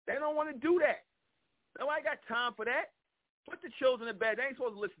 They don't want to do that. Nobody got time for that. Put the children in bed. They ain't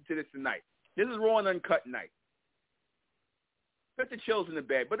supposed to listen to this tonight. This is raw and uncut night. Put the chills in the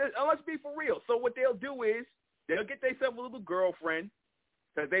bed. But let's be for real. So what they'll do is they'll get themselves a little girlfriend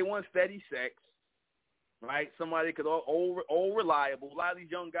because they want steady sex, right? Somebody could old reliable. A lot of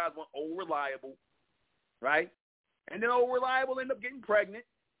these young guys want old reliable, right? And then old reliable end up getting pregnant.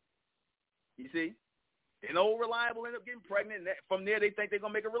 You see? And old reliable end up getting pregnant. And from there, they think they're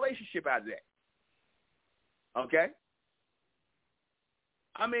going to make a relationship out of that. Okay?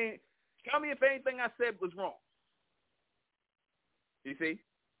 I mean, tell me if anything I said was wrong. You see?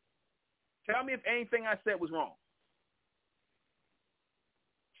 Tell me if anything I said was wrong.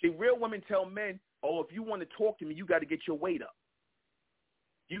 See, real women tell men, oh, if you want to talk to me, you got to get your weight up.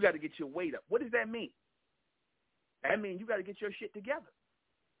 You got to get your weight up. What does that mean? That means you got to get your shit together.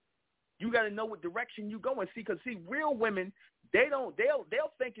 You got to know what direction you go and see. Because, see, real women, they'll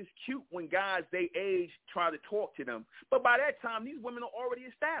think it's cute when guys they age try to talk to them. But by that time, these women are already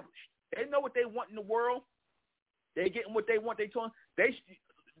established. They know what they want in the world. They're getting what they want.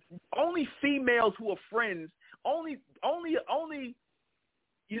 Only females who are friends, only,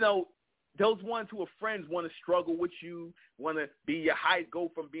 you know, those ones who are friends want to struggle with you, want to be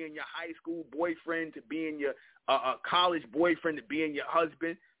go from being your high school boyfriend to being your college boyfriend to being your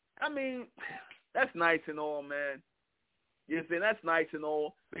husband. I mean, that's nice and all, man. You know what I'm saying? That's nice and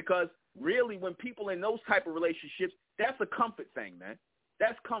all because really when people in those type of relationships, that's a comfort thing, man.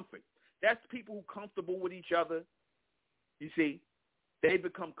 That's comfort. That's people who are comfortable with each other. You see, they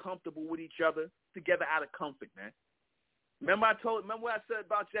become comfortable with each other together out of comfort, man. Remember what I said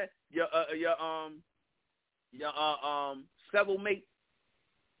about that? Your settlemate.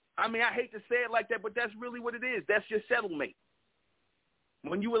 I mean, I hate to say it like that, but that's really what it is. That's your settlemate.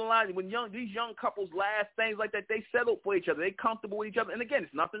 When these young couples last things like that, they settle for each other. They comfortable with each other. And again,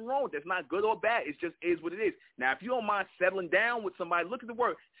 it's nothing wrong with it. It's not good or bad. It just is what it is. Now, if you don't mind settling down with somebody, look at the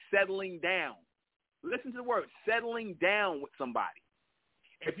word settling down. Listen to the word settling down with somebody.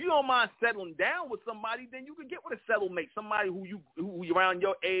 If you don't mind settling down with somebody, then you can get with a settlemate, somebody who around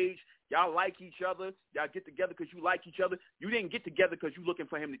your age, y'all like each other, y'all get together because you like each other. You didn't get together because you're looking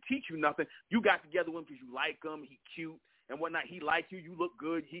for him to teach you nothing. You got together with him because you like him, he cute and whatnot. He like you, you look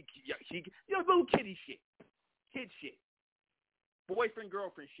good. He you know, little kitty shit, kid shit, boyfriend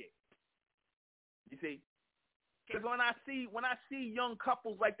girlfriend shit. You see, because when I see young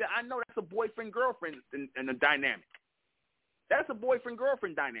couples like that, I know that's a boyfriend girlfriend in a dynamic. That's a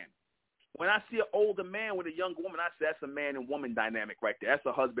boyfriend-girlfriend dynamic. When I see an older man with a younger woman, I say that's a man and woman dynamic right there. That's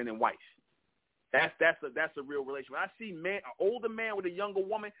a husband and wife. That's a real relationship. When I see an older man with a younger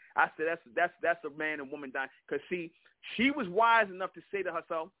woman, I say that's a man and woman dynamic. Because see, she was wise enough to say to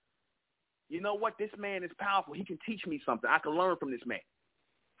herself, you know what? This man is powerful. He can teach me something. I can learn from this man.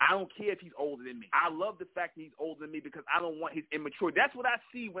 I don't care if he's older than me. I love the fact that he's older than me because I don't want his immaturity. That's what I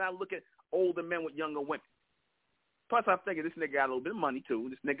see when I look at older men with younger women. Plus, I'm thinking this nigga got a little bit of money, too.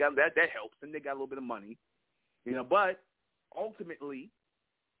 This nigga, that helps. And they got a little bit of money. You know, but ultimately,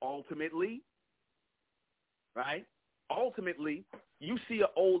 right? Ultimately, you see an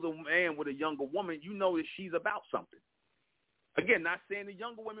older man with a younger woman, you know that she's about something. Again, not saying the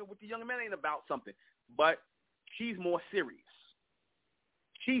younger women with the younger man ain't about something, but she's more serious.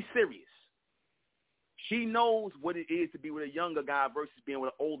 She's serious. She knows what it is to be with a younger guy versus being with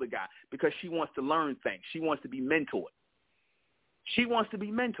an older guy because she wants to learn things. She wants to be mentored. She wants to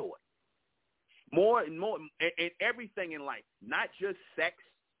be mentored. More and more in everything in life, not just sex.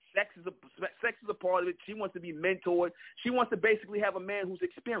 Sex is a part of it. She wants to be mentored. She wants to basically have a man who's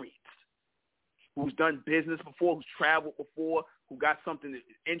experienced, who's done business before, who's traveled before, who got something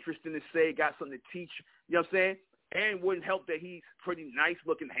interesting to say, got something to teach. You know what I'm saying? And wouldn't help that he's pretty nice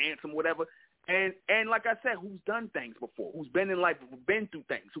looking, handsome, whatever. And like I said, who's done things before, who's been in life, been through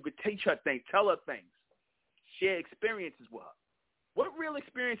things, who could teach her things, tell her things, share experiences with her. What real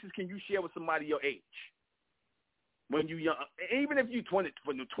experiences can you share with somebody your age? When you young, even if you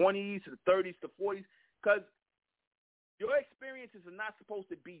from the 20s to the 30s to 40s, because your experiences are not supposed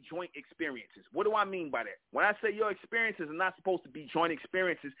to be joint experiences. What do I mean by that? When I say your experiences are not supposed to be joint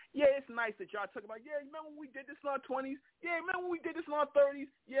experiences, yeah, it's nice that y'all talk about, yeah, remember when we did this in our 20s? Yeah, remember when we did this in our 30s?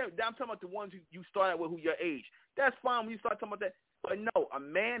 Yeah, I'm talking about the ones you start out with who your age. That's fine when you start talking about that. But no, a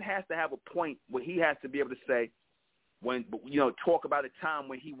man has to have a point where he has to be able to say, talk about a time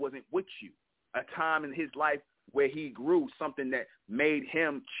when he wasn't with you, a time in his life where he grew, something that made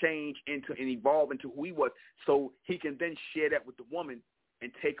him change into and evolve into who he was, so he can then share that with the woman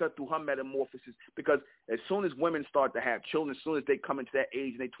and take her through her metamorphosis. Because as soon as women start to have children, as soon as they come into that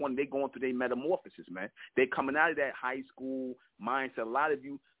age and they 20, they going through their metamorphosis, man. They coming out of that high school mindset. A lot of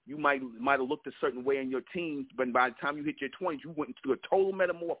you might have looked a certain way in your teens, but by the time you hit your 20s, you went through a total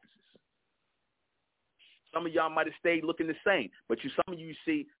metamorphosis. Some of y'all might have stayed looking the same, but some of you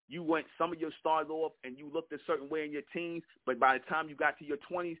see, some of you started off and you looked a certain way in your teens, but by the time you got to your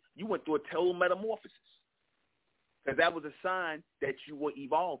 20s, you went through a total metamorphosis. Because that was a sign that you were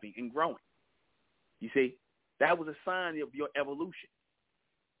evolving and growing. You see, that was a sign of your evolution.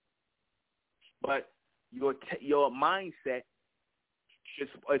 But your mindset is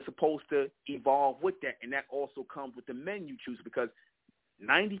supposed to evolve with that, and that also comes with the men you choose, because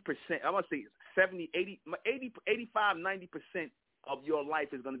 90%, I'm going to say 70, 80, 85, 90% of your life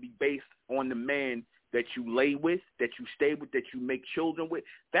is going to be based on the man that you lay with, that you stay with, that you make children with.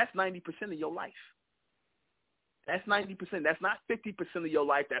 That's 90% of your life. That's 90%. That's not 50% of your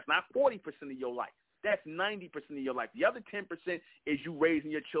life. That's not 40% of your life. That's 90% of your life. The other 10% is you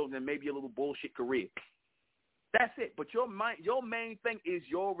raising your children and maybe a little bullshit career. That's it. But your main thing is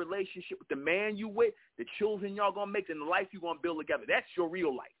your relationship with the man you with, the children y'all going to make, and the life you're going to build together. That's your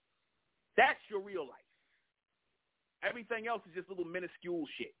real life. That's your real life. Everything else is just little minuscule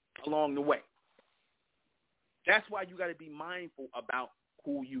shit along the way. That's why you got to be mindful about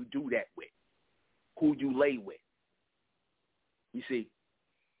who you do that with, who you lay with. You see,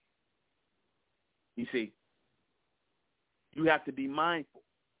 you have to be mindful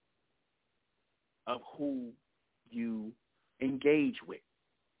of who you engage with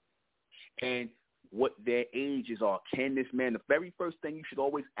and what their ages are. Can this man, the very first thing you should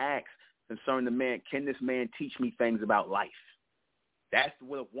always ask concerning the man, can this man teach me things about life? That's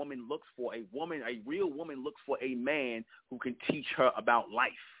what a woman looks for. A real woman looks for a man who can teach her about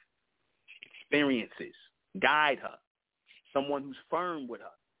life, experiences, guide her, someone who's firm with her,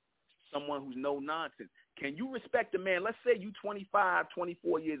 someone who's no nonsense. Can you respect a man? Let's say you 25,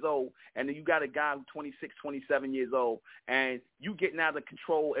 24 years old, and then you got a guy who's 26, 27 years old, and you getting out of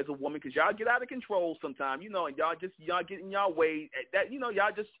control as a woman, because y'all get out of control sometimes, and y'all get in y'all way.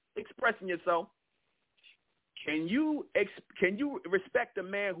 Y'all just expressing yourself. Can you respect a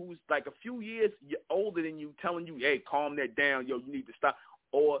man who's like a few years older than you, telling you, hey, calm that down, yo, you need to stop?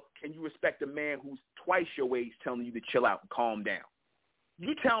 Or can you respect a man who's twice your age telling you to chill out and calm down?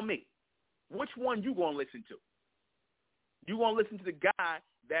 You tell me. Which one you going to listen to? You going to listen to the guy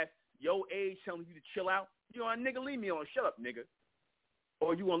that's your age telling you to chill out? Nigga, leave me alone. Shut up, nigga.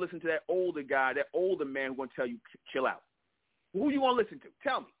 Or you going to listen to that older guy, that older man who's going to tell you chill out? Who you going to listen to?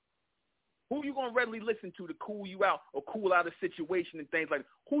 Tell me. Who you going to readily listen to cool you out or cool out a situation and things like that?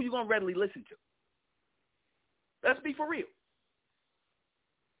 Who you going to readily listen to? Let's be for real.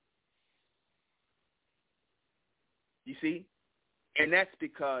 You see? And that's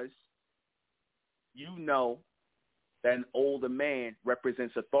because you know that an older man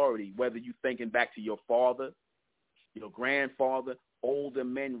represents authority, whether you're thinking back to your father, your grandfather. Older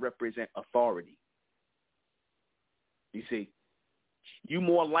men represent authority. You see, you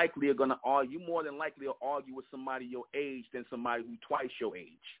more than likely will argue with somebody your age than somebody who's twice your age.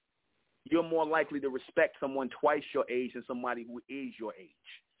 You're more likely to respect someone twice your age than somebody who is your age,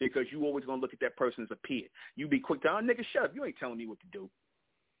 because you always going to look at that person as a peer. You be quick to, nigga, shut up. You ain't telling me what to do.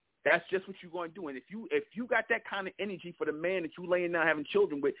 That's just what you're going to do. And if you got that kind of energy for the man that you laying down having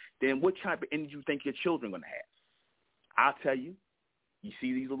children with, then what type of energy you think your children going to have? I'll tell you. You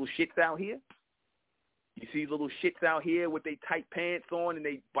see these little shits out here? You see little shits out here with they tight pants on and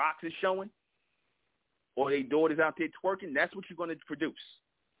they boxes showing? Or they daughters out there twerking? That's what you're going to produce.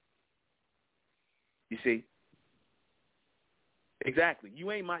 You see? Exactly.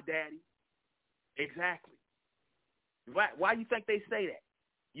 You ain't my daddy. Exactly. Why you think they say that?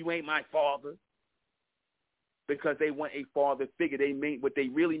 You ain't my father. Because they want a father figure. What they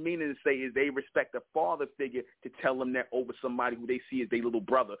really mean to say is they respect a father figure to tell them that over somebody who they see as their little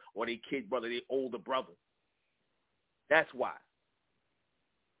brother or their kid brother, their older brother. That's why.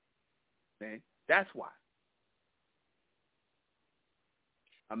 Man, that's why.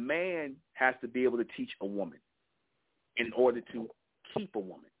 A man has to be able to teach a woman in order to keep a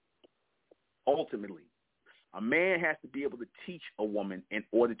woman. Ultimately, a man has to be able to teach a woman in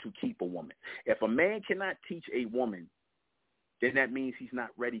order to keep a woman. If a man cannot teach a woman, then that means he's not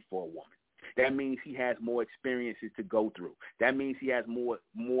ready for a woman. That means he has more experiences to go through. That means he has more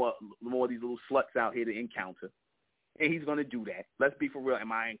of these little sluts out here to encounter. And he's going to do that. Let's be for real.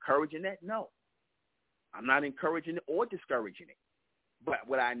 Am I encouraging that? No. I'm not encouraging it or discouraging it. But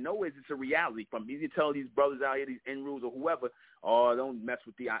what I know is it's a reality. From me to tell these brothers out here, these in-rules or whoever, don't mess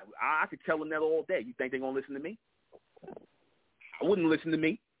with I could tell them that all day. You think they're going to listen to me? I wouldn't listen to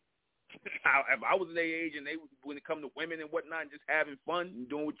me. If I was in their age and they when it come to women and whatnot and just having fun and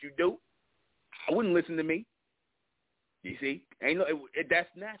doing what you do, I wouldn't listen to me. You see? That's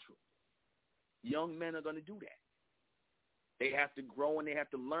natural. Young men are going to do that. They have to grow and they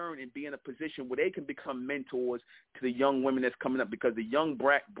have to learn and be in a position where they can become mentors to the young women that's coming up, because the young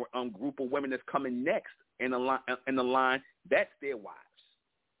group of women that's coming next in the line, that's their wives.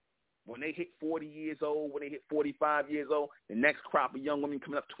 When they hit 40 years old, when they hit 45 years old, the next crop of young women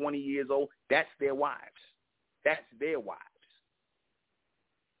coming up 20 years old, that's their wives. That's their wives.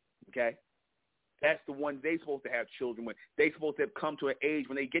 Okay? That's the ones they supposed to have children with. They supposed to have come to an age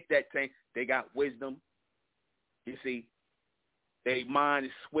when they get that thing, they got wisdom. You see, their mind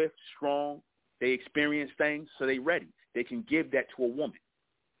is swift, strong. They experience things, so they ready. They can give that to a woman.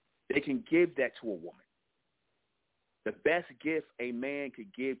 They can give that to a woman. The best gift a man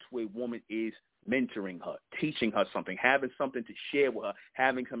could give to a woman is mentoring her, teaching her something, having something to share with her,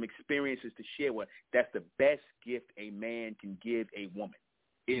 having some experiences to share with her. That's the best gift a man can give a woman,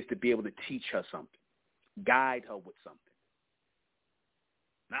 is to be able to teach her something, guide her with something.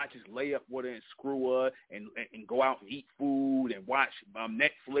 Not just lay up with her and screw her and go out and eat food and watch Netflix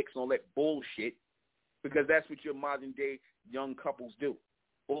and all that bullshit, because that's what your modern-day young couples do,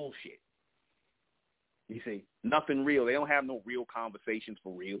 bullshit. You see, nothing real. They don't have no real conversations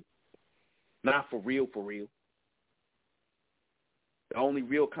for real. Not for real, for real. The only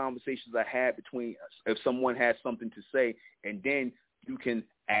real conversations I had between us, if someone has something to say, and then you can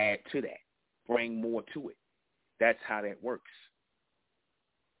add to that, bring more to it. That's how that works.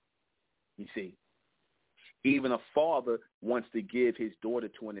 You see, even a father wants to give his daughter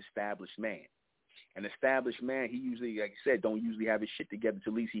to an established man. An established man, he usually, like I said, don't usually have his shit together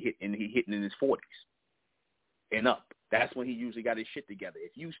till at least he hitting in his 40s and up. That's when he usually got his shit together.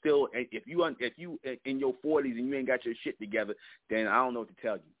 If you in your 40s and you ain't got your shit together, then I don't know what to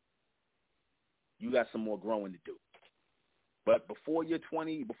tell you. You got some more growing to do. But before you're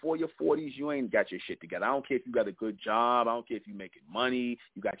 20, before your 40s, you ain't got your shit together. I don't care if you got a good job. I don't care if you're making money.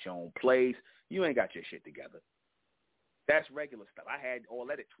 You got your own place. You ain't got your shit together. That's regular stuff. I had all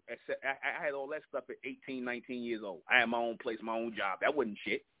that. I had all that stuff at 18, 19 years old. I had my own place, my own job. That wasn't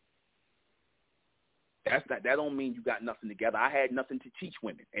shit. That don't mean you got nothing together. I had nothing to teach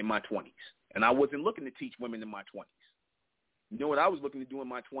women in my 20s, and I wasn't looking to teach women in my 20s. You know what I was looking to do in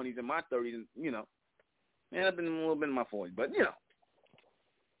my 20s and my 30s, and, you know. And I've been a little bit in my 40s, but, you know.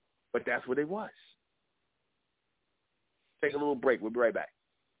 But that's what it was. Take a little break. We'll be right back.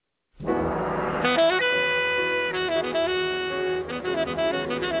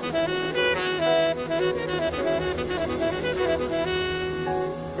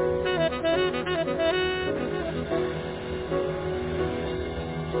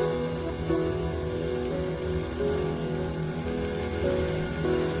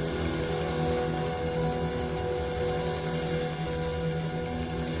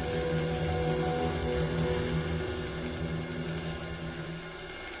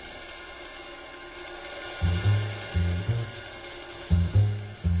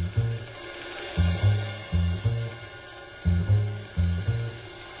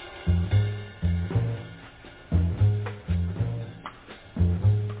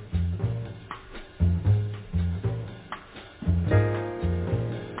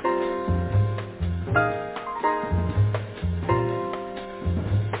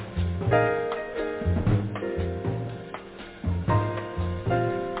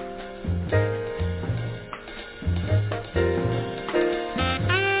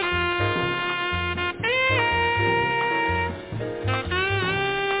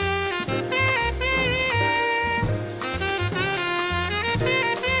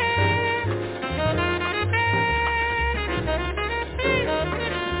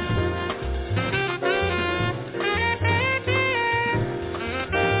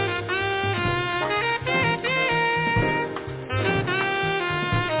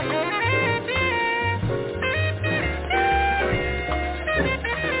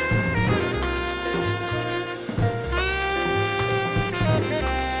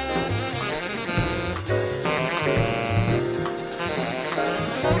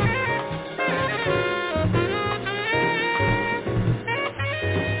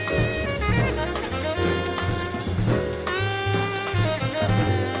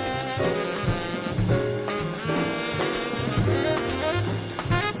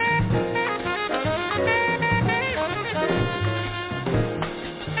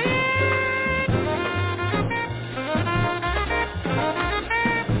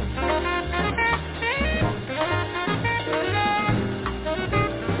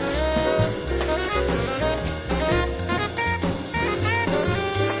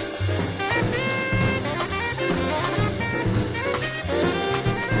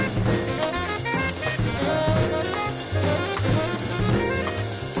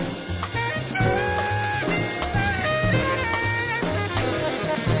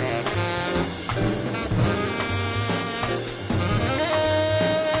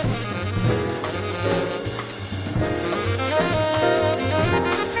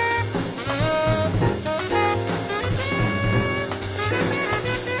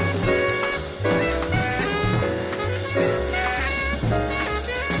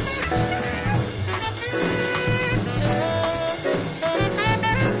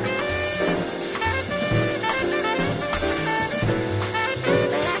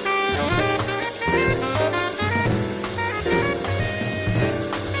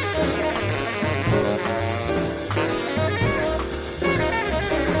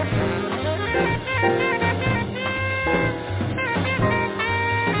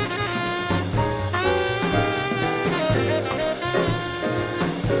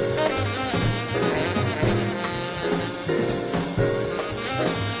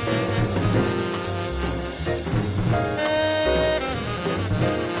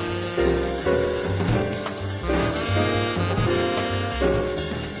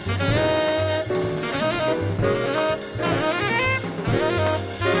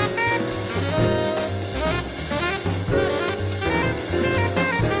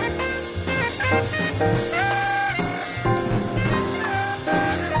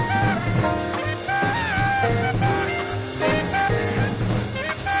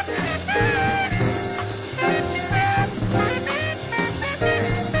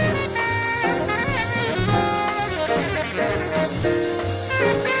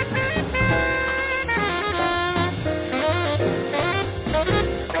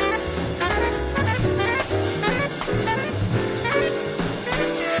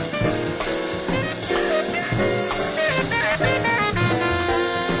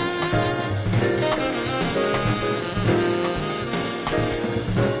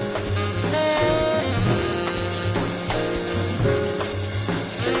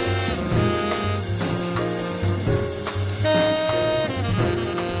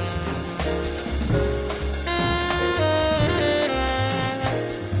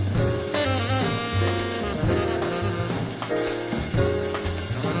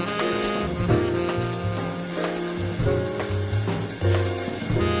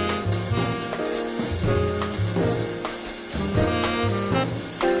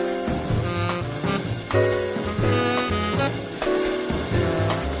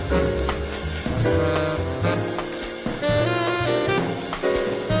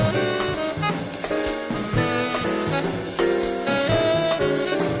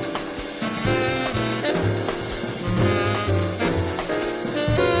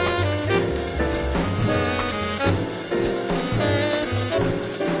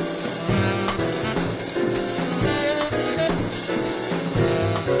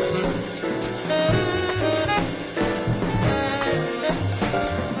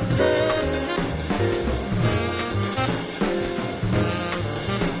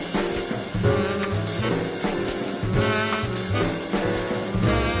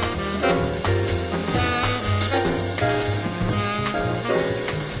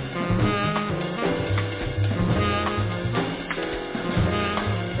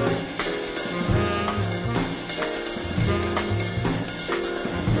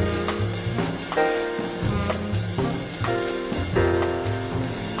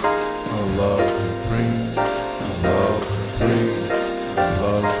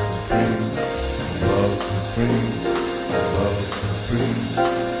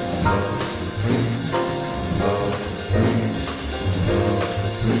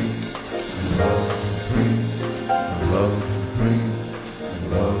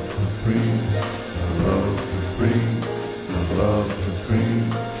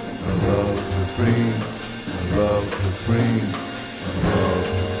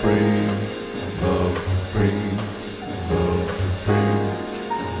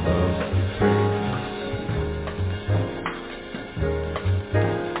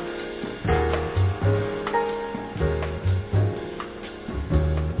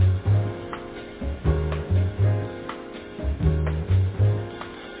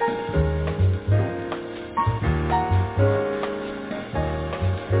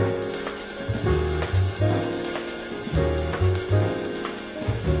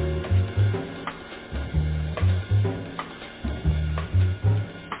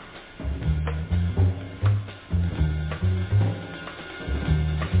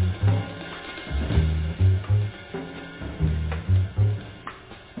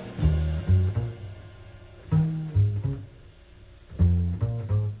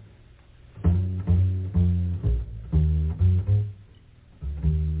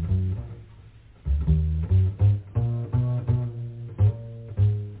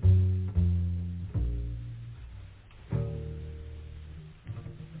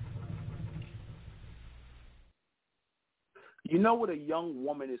 You know what a young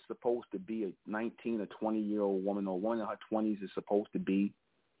woman is supposed to be, a 19 or 20-year-old woman or one in her 20s is supposed to be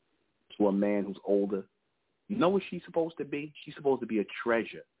to a man who's older? You know what she's supposed to be? She's supposed to be a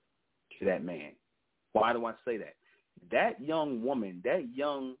treasure to that man. Why do I say that? That young woman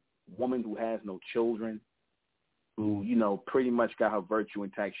who has no children, who, you know, pretty much got her virtue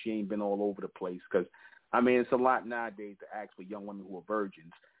intact, she ain't been all over the place. Because, I mean, it's a lot nowadays to ask for young women who are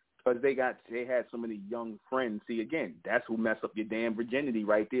virgins. Because they had so many young friends. See, again, that's who mess up your damn virginity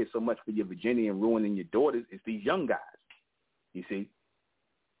right there. So much for your virginity and ruining your daughters. It's these young guys, you see.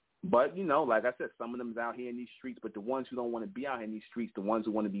 But, you know, like I said, some of them's out here in these streets. But the ones who don't want to be out here in these streets, the ones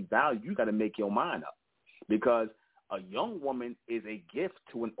who want to be valued, you got to make your mind up. Because a young woman is a gift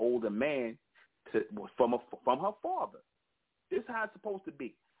to an older man from her father. This is how it's supposed to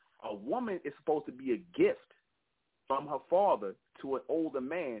be. A woman is supposed to be a gift from her father to an older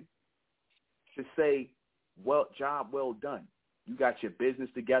man to say, well, job well done. You got your business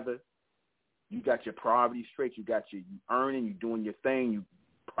together. You got your priorities straight. You earning. You doing your thing. You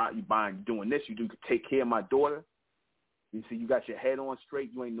buying, doing this. You do take care of my daughter. You see, you got your head on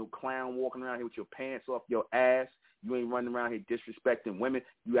straight. You ain't no clown walking around here with your pants off your ass. You ain't running around here disrespecting women.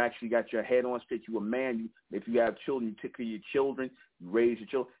 You actually got your head on straight. You a man. If you have children, you take care of your children. You raise your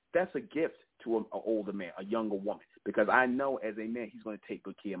children. That's a gift to an older man, a younger woman, because I know as a man he's going to take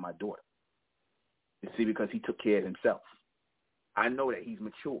good care of my daughter. You see, because he took care of himself. I know that he's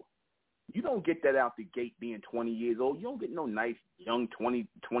mature. You don't get that out the gate being 20 years old. You don't get no nice young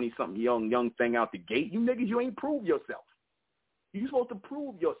 20-something young thing out the gate. You niggas, you ain't proved yourself. You supposed to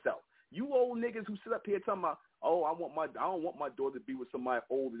prove yourself. You old niggas who sit up here talking about, oh, I don't want my daughter to be with somebody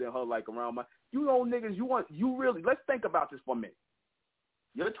older than her, like around my. You old niggas, let's think about this for a minute.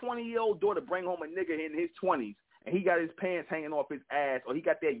 Your 20-year-old daughter bring home a nigga in his 20s, and he got his pants hanging off his ass, or he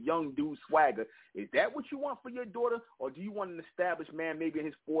got that young dude swagger. Is that what you want for your daughter, or do you want an established man, maybe in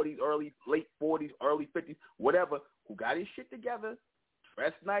his 40s, late 40s, early 50s, whatever, who got his shit together,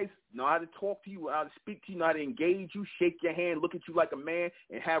 dress nice, know how to talk to you, how to speak to you, know how to engage you, shake your hand, look at you like a man,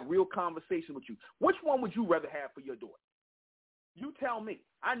 and have real conversation with you? Which one would you rather have for your daughter? You tell me.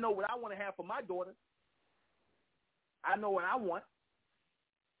 I know what I want to have for my daughter. I know what I want.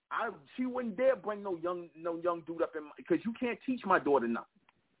 She wouldn't dare bring no young dude up because you can't teach my daughter nothing.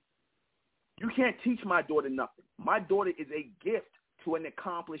 You can't teach my daughter nothing. My daughter is a gift to an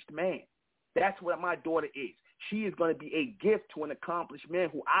accomplished man. That's what my daughter is. She is going to be a gift to an accomplished man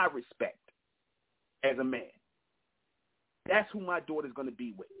who I respect as a man. That's who my daughter's going to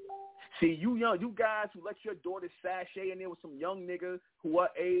be with. See, you guys who let your daughter sashay in there with some young niggas who are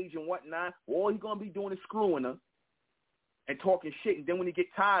age and whatnot, all he's going to be doing is screwing her and talking shit, and then when he get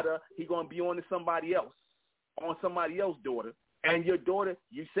tired of, he going to be on to somebody else, on somebody else's daughter. And your daughter,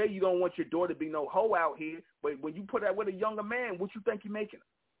 you say you don't want your daughter to be no hoe out here, but when you put that with a younger man, what you think you're making her?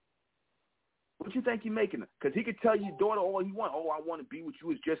 What you think you're making her? Because he could tell your daughter all he wants. Oh, I want to be with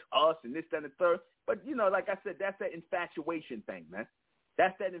you. It's just us and this, that, and the third. But, you know, like I said, that's that infatuation thing, man.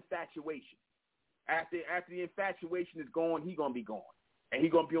 That's that infatuation. After the infatuation is gone, he going to be gone. And he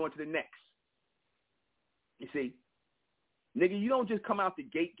going to be on to the next. You see? Nigga, you don't just come out the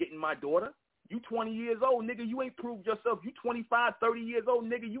gate getting my daughter. You 20 years old, nigga. You ain't proved yourself. You 25, 30 years old,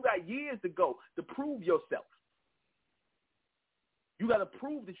 nigga. You got years to go to prove yourself. You got to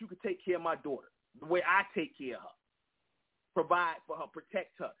prove that you can take care of my daughter the way I take care of her. Provide for her,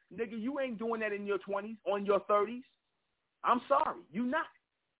 protect her. Nigga, you ain't doing that in your 20s, on your 30s. I'm sorry, you not.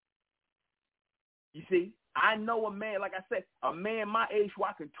 You see, I know a man, like I said, a man my age who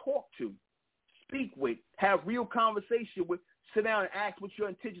I can talk to, speak with, have real conversation with, sit down and ask what your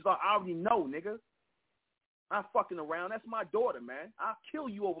intentions are. I already know, nigga. I'm fucking around. That's my daughter, man. I'll kill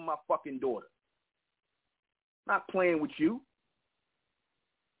you over my fucking daughter. Not playing with you.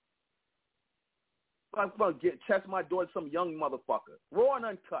 I'm going to test my daughter some young motherfucker. Raw and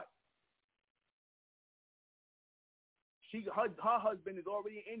uncut. Her husband is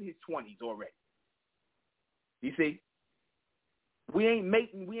already in his 20s already. You see? We ain't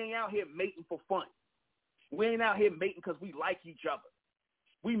mating. We ain't out here mating for fun. We ain't out here mating because we like each other.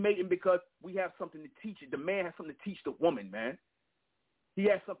 We mating because we have something to teach it. The man has something to teach the woman, man. He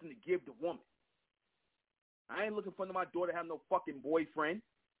has something to give the woman. I ain't looking for my daughter to have no fucking boyfriend.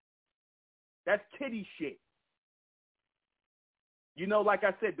 That's kitty shit. You know, like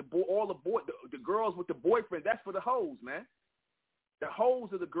I said, the girls with the boyfriend, that's for the hoes, man. The hoes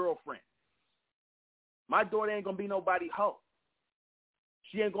are the girlfriend. My daughter ain't gonna be nobody hoe.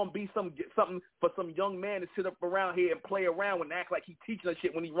 She ain't gonna be something for some young man to sit up around here and play around and act like he teaching her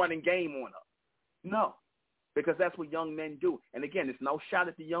shit when he running game on her. No, because that's what young men do. And again, it's no shot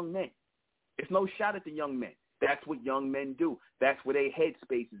at the young men. It's no shot at the young men. That's what young men do. That's where their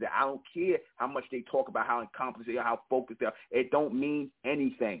headspace is at. I don't care how much they talk about how accomplished they are, how focused they are. It don't mean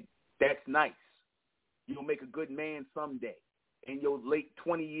anything. That's nice. You'll make a good man someday, in your late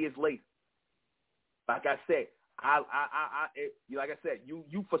 20 years later. Like I said, like I said,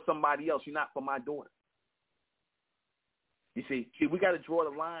 you for somebody else. You're not for my daughter. You see, we got to draw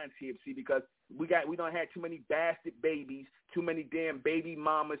the lines here, because we don't have too many bastard babies, too many damn baby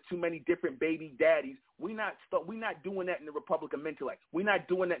mamas, too many different baby daddies. We not doing that in the Republic of MENTELLECT. We're not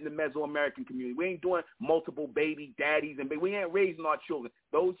doing that in the Mesoamerican community. We ain't doing multiple baby daddies, and we ain't raising our children.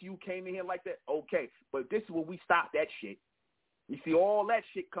 Those of you came in here like that, okay, but this is where we stop that shit. You see, all that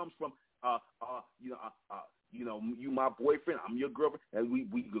shit comes from you my boyfriend, I'm your girlfriend, and we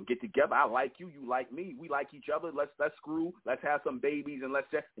get together. I like you, you like me, we like each other. Let's screw, let's have some babies, and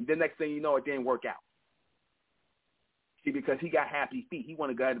and then next thing you know, it didn't work out. See, because he got happy feet, he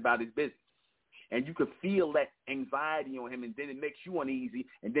want to go ahead about his business, and you could feel that anxiety on him, and then it makes you uneasy,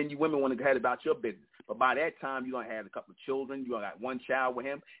 and then you women want to go ahead about your business. But by that time, you're gonna have a couple of children, you got one child with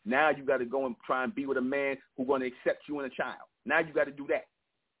him. Now you got to go and try and be with a man who's going to accept you and a child. Now you got to do that.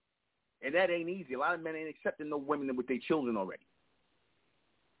 And that ain't easy. A lot of men ain't accepting no women with their children already.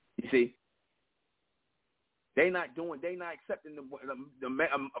 You see? They not accepting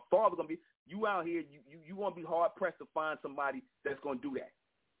a father gonna be, you out here, you gonna be hard pressed to find somebody that's gonna do that.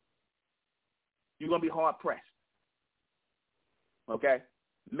 You're gonna be hard pressed. Okay?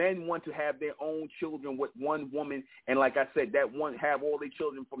 Men want to have their own children with one woman, and like I said, that one have all their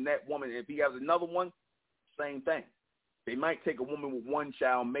children from that woman. And if he has another one, same thing. They might take a woman with one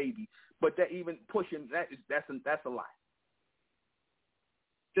child, maybe, but that even pushing that's a lie.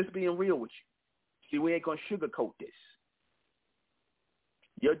 Just being real with you. See, we ain't gonna sugarcoat this.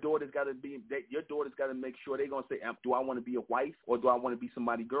 Your daughter's got to make sure they're gonna say, do I want to be a wife or do I want to be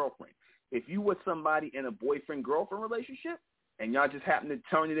somebody's girlfriend? If you were somebody in a boyfriend-girlfriend relationship and y'all just happen to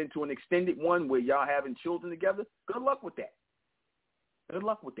turn it into an extended one where y'all having children together, good luck with that. Good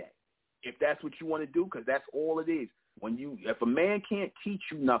luck with that. If that's what you want to do, because that's all it is. If a man can't teach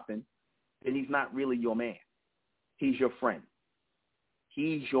you nothing, then he's not really your man. He's your friend.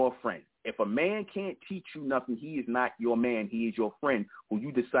 He's your friend. If a man can't teach you nothing, he is not your man. He is your friend who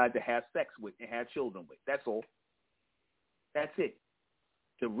you decide to have sex with and have children with. That's all. That's it.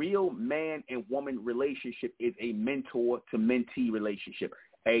 The real man and woman relationship is a mentor to mentee relationship,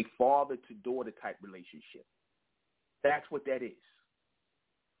 a father to daughter type relationship. That's what that is.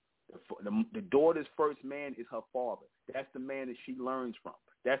 The daughter's first man is her father. That's the man that she learns from.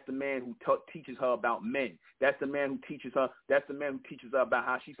 That's the man who teaches her about men. That's the man who teaches her. That's the man who teaches her about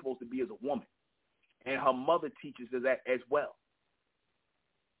how she's supposed to be as a woman. And her mother teaches her that as well.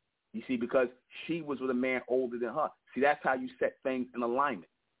 You see, because she was with a man older than her. See, that's how you set things in alignment.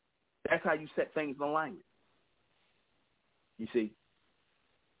 That's how you set things in alignment. You see.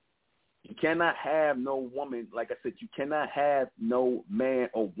 You cannot have no woman, like I said, you cannot have no man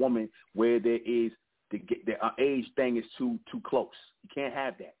or woman where there is the age thing is too close. You can't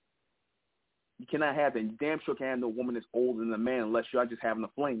have that. You cannot have that. You damn sure can't have no woman that's older than a man unless y'all just having a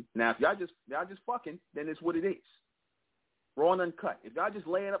fling. Now, if y'all just fucking, then it's what it is. Raw and uncut. If y'all just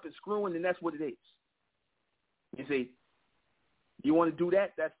laying up and screwing, then that's what it is. You see, you want to do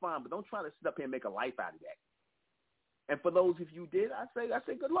that, that's fine, but don't try to sit up here and make a life out of that. And for those of you who did, I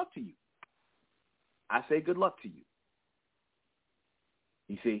say good luck to you. I say good luck to you.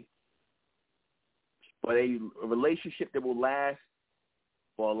 You see? But a relationship that will last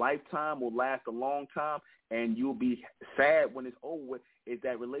for a lifetime, will last a long time, and you'll be sad when it's over with, is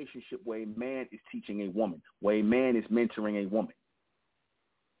that relationship where a man is teaching a woman, where a man is mentoring a woman.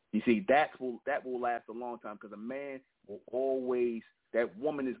 You see, that will last a long time, because a man will always, that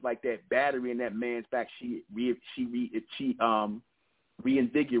woman is like that battery in that man's back. She reinvigorates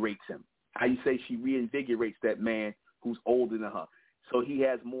him. How you say she reinvigorates that man who's older than her. So he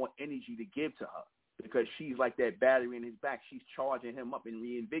has more energy to give to her, because she's like that battery in his back. She's charging him up and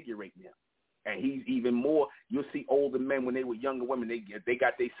reinvigorating him. And he's even more, you'll see older men when they were younger women, they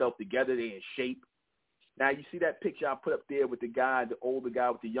got themselves together, they're in shape. Now, you see that picture I put up there with the guy, the older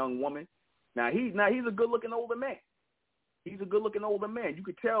guy with the young woman? Now he's a good-looking older man. He's a good-looking older man. You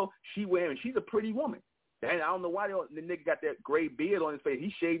could tell she's a pretty woman. And I don't know why the nigga got that gray beard on his face.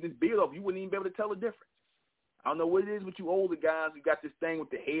 He shaved his beard off. You wouldn't even be able to tell the difference. I don't know what it is with you older guys. You got this thing with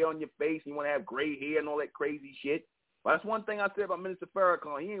the hair on your face, and you want to have gray hair and all that crazy shit. Well, that's one thing I said about Minister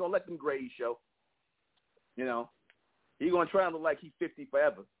Farrakhan. He ain't going to let them grays show. You know, he's going to try to look like he's 50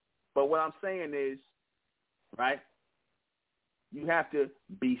 forever. But what I'm saying is, right, you have to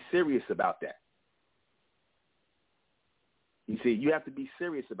be serious about that. You see, you have to be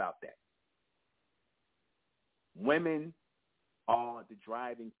serious about that. Women are the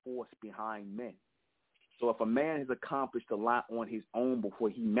driving force behind men. So if a man has accomplished a lot on his own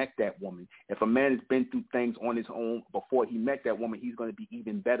before he met that woman, if a man has been through things on his own before he met that woman, he's going to be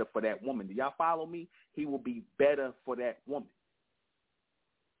even better for that woman. Do y'all follow me? He will be better for that woman.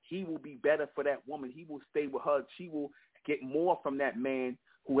 He will be better for that woman. He will stay with her. She will get more from that man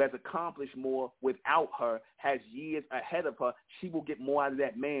who has accomplished more without her, has years ahead of her. She will get more out of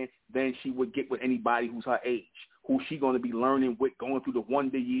that man than she would get with anybody who's her age, who she's going to be learning with, going through the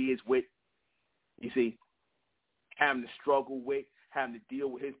wonder years with. You see? Having to struggle with, having to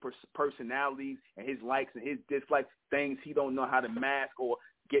deal with his personalities and his likes and his dislikes, things he don't know how to mask or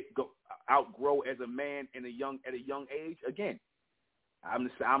outgrow as a man at a young age. Again, I'm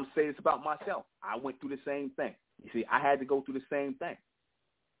saying this about myself. I went through the same thing. You see, I had to go through the same thing.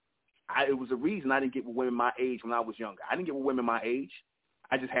 It was a reason I didn't get with women my age when I was younger. I didn't get with women my age.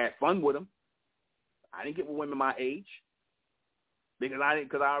 I just had fun with them. I didn't get with women my age because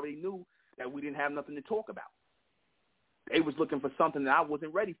I already knew that we didn't have nothing to talk about. They was looking for something that I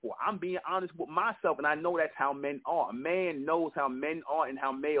wasn't ready for. I'm being honest with myself, and I know that's how men are. A man knows how men are and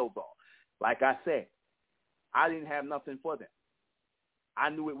how males are. Like I said, I didn't have nothing for them. I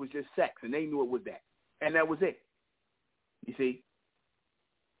knew it was just sex, and they knew it was that. And that was it. You see?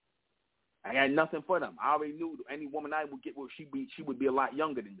 I had nothing for them. I already knew any woman I would get with, she would be a lot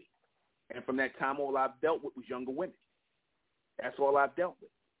younger than me. And from that time, all I've dealt with was younger women. That's all I've dealt with,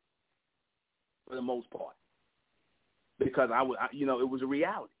 for the most part. Because it was a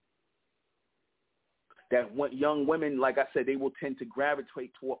reality that young women, like I said, they will tend to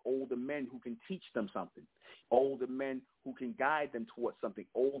gravitate toward older men who can teach them something, older men who can guide them towards something,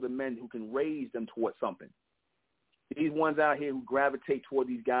 older men who can raise them towards something. These ones out here who gravitate toward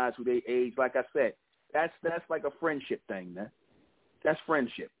these guys who they age, like I said, that's like a friendship thing, man. That's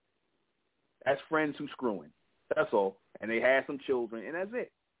friendship. That's friends who screwing. That's all. And they have some children, and that's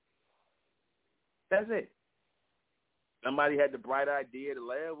it. That's it. Somebody had the bright idea to,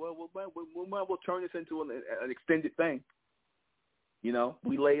 we'll turn this into an extended thing. You know,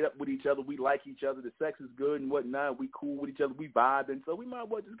 we laid up with each other. We like each other. The sex is good and whatnot. We cool with each other. We vibe. And so we might as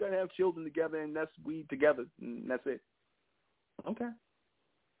well just going to have children together, and we together, and that's it.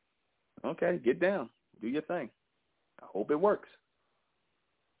 Okay, get down. Do your thing. I hope it works.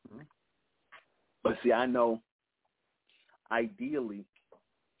 But see, I know ideally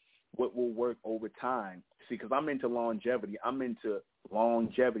what will work over time. See, because I'm into longevity. I'm into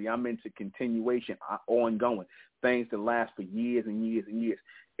continuation, ongoing, things that last for years and years and years.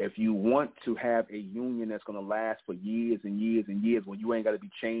 If you want to have a union that's going to last for years and years and years, where you ain't got to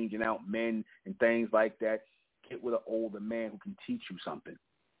be changing out men and things like that, get with an older man who can teach you something.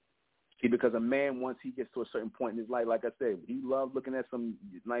 See, because a man, once he gets to a certain point in his life, like I said, he loves looking at some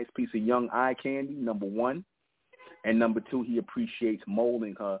nice piece of young eye candy, number one. And number two, he appreciates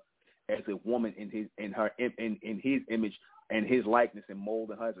molding her as a woman in his image and his likeness, and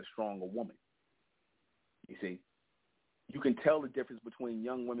molding her as a stronger woman. You see, you can tell the difference between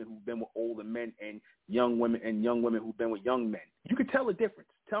young women who've been with older men and young women who've been with young men. You can tell the difference.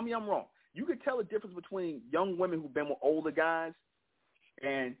 Tell me I'm wrong. You can tell the difference between young women who've been with older guys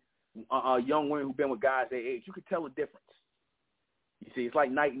and young women who've been with guys their age. You can tell the difference. You see, it's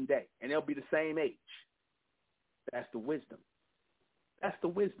like night and day, and they'll be the same age. That's the wisdom. That's the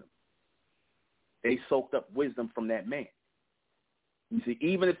wisdom. They soaked up wisdom from that man. You see,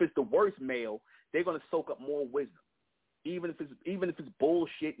 even if it's the worst male, they're going to soak up more wisdom. Even if it's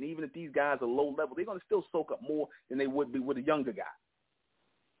bullshit, and even if these guys are low level, they're going to still soak up more than they would be with a younger guy,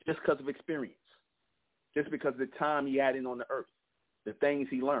 just because of experience, just because of the time he had in on the earth, the things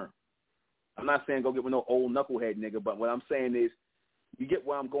he learned. I'm not saying go get with no old knucklehead nigga, but what I'm saying is, you get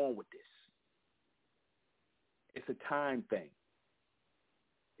where I'm going with this. It's a time thing.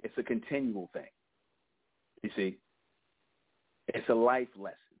 It's a continual thing. You see, it's a life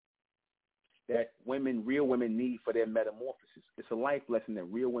lesson that real women need for their metamorphosis. It's a life lesson that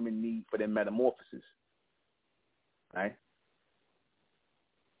real women need for their metamorphosis. Right?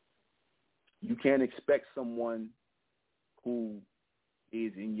 You can't expect someone who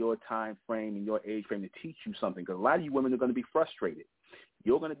is in your time frame, in your age frame, to teach you something, because a lot of you women are going to be frustrated.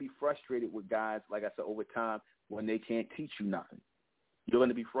 You're going to be frustrated with guys, like I said, over time, when they can't teach you nothing. You're going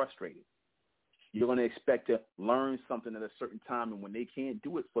to be frustrated. You're going to expect to learn something at a certain time, and when they can't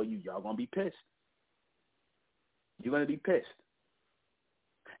do it for you, y'all going to be pissed. You're going to be pissed.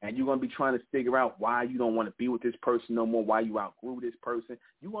 And you're going to be trying to figure out why you don't want to be with this person no more, why you outgrew this person.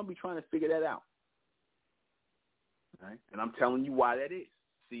 You're going to be trying to figure that out. All right? And I'm telling you why that is.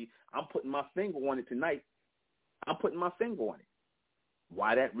 See, I'm putting my finger on it tonight. I'm putting my finger on it.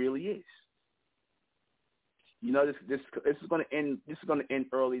 Why that really is. You know, this is going to end. This is going to end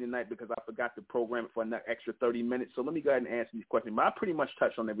early tonight because I forgot to program it for an extra 30 minutes. So let me go ahead and answer these questions. But I pretty much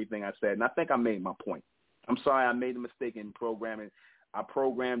touched on everything I said, and I think I made my point. I'm sorry I made a mistake in programming. I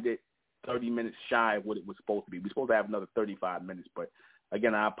programmed it 30 minutes shy of what it was supposed to be. We're supposed to have another 35 minutes, but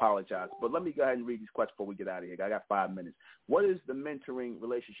again, I apologize. But let me go ahead and read these questions before we get out of here. I got 5 minutes. What is the mentoring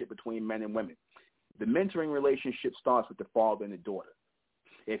relationship between men and women? The mentoring relationship starts with the father and the daughter.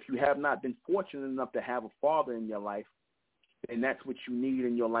 If you have not been fortunate enough to have a father in your life, then that's what you need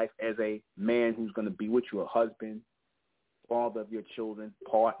in your life as a man who's going to be with you, a husband, father of your children,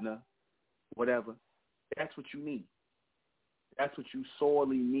 partner, whatever. That's what you need. That's what you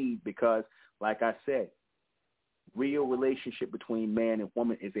sorely need because, like I said, real relationship between man and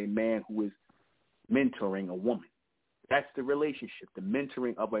woman is a man who is mentoring a woman. That's the relationship, the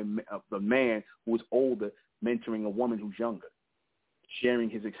mentoring of a man who is older, mentoring a woman who's younger, sharing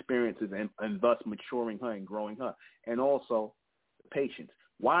his experiences and thus maturing her and growing her. And also patience.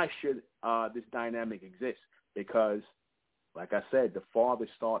 Why should this dynamic exist? Because, like I said, the father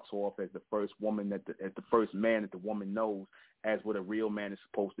starts off as the first woman, as the first man that the woman knows as what a real man is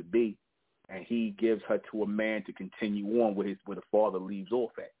supposed to be, and he gives her to a man to continue on where the father leaves off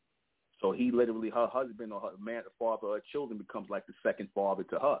at. So he literally, her husband or her man, the father of her children, becomes like the second father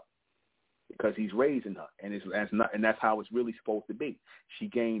to her because he's raising her, and that's how it's really supposed to be. She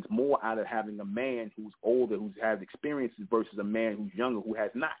gains more out of having a man who's older, who has experiences, versus a man who's younger, who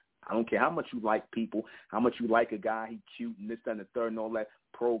has not. I don't care how much you like people, how much you like a guy, he cute and this, that, and the third, and all that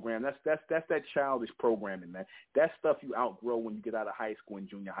program. That's that childish programming, man. That stuff you outgrow when you get out of high school and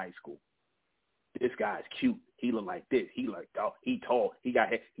junior high school. This guy's cute. He look like this. He like, oh, he tall. He got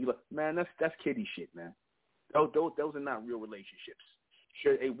hair. He look, man, that's kiddie shit, man. Those are not real relationships.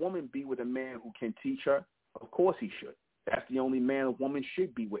 Should a woman be with a man who can teach her? Of course he should. That's the only man a woman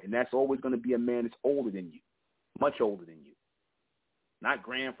should be with, and that's always going to be a man that's older than you, much older than you. Not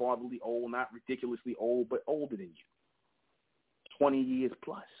grandfatherly old, not ridiculously old, but older than you. 20 years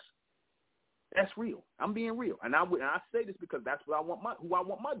plus. That's real. I'm being real. And I say this because that's what who I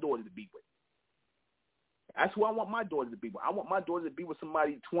want my daughter to be with. That's who I want my daughter to be with. I want my daughter to be with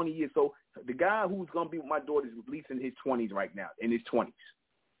somebody 20 years. So the guy who's going to be with my daughter is at least in his 20s right now, in his 20s.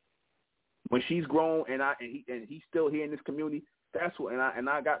 When she's grown and he's still here in this community, that's what, and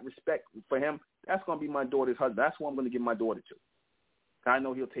I got respect for him. That's going to be my daughter's husband. That's who I'm going to give my daughter to. I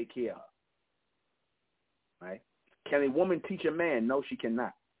know he'll take care of her. Right? Can a woman teach a man? No, she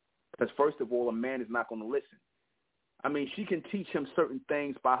cannot. Because first of all, a man is not going to listen. I mean, she can teach him certain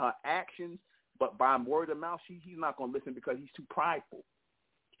things by her actions, but by word of mouth, he's not going to listen because he's too prideful.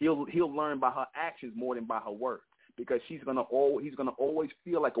 He'll learn by her actions more than by her words because he's going to always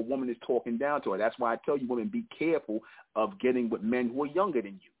feel like a woman is talking down to her. That's why I tell you, women, be careful of getting with men who are younger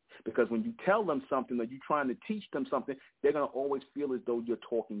than you. Because when you tell them something or you're trying to teach them something, they're going to always feel as though you're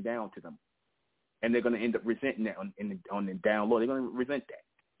talking down to them. And they're going to end up resenting that on the down low. They're going to resent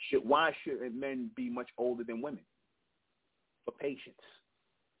that. Why should men be much older than women? For patience.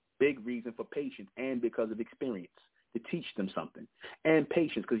 Big reason for patience and because of experience. to teach them something, and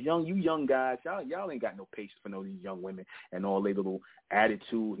patience. Because you young guys, y'all ain't got no patience for no these young women and all their little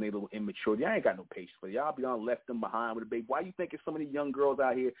attitudes and their little immaturity. Y'all ain't got no patience for it. Y'all be on left them behind with a baby. Why you think there's so many young girls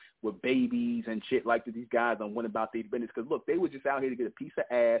out here with babies and shit like that? These guys don't went about their business. Because look, they were just out here to get a piece of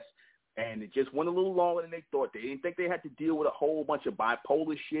ass. And it just went a little longer than they thought. They didn't think they had to deal with a whole bunch of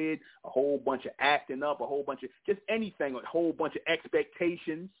bipolar shit, a whole bunch of acting up, a whole bunch of just anything, a whole bunch of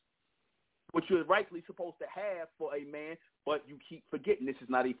expectations, which you're rightly supposed to have for a man, but you keep forgetting this is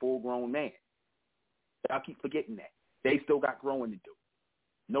not a full-grown man. Y'all keep forgetting that. They still got growing to do.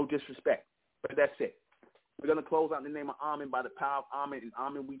 No disrespect, but that's it. We're going to close out in the name of Amen by the power of Amen. In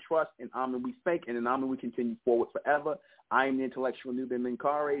Amen we trust, in Amen we thank, and in Amen we continue forward forever. I am the intellectual NUBEN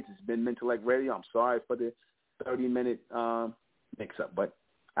MENKARAYZZ. It's been MENTELLECT Radio. I'm sorry for the 30-minute mix-up, but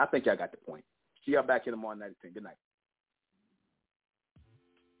I think y'all got the point. See y'all back here tomorrow night at 10. Good night.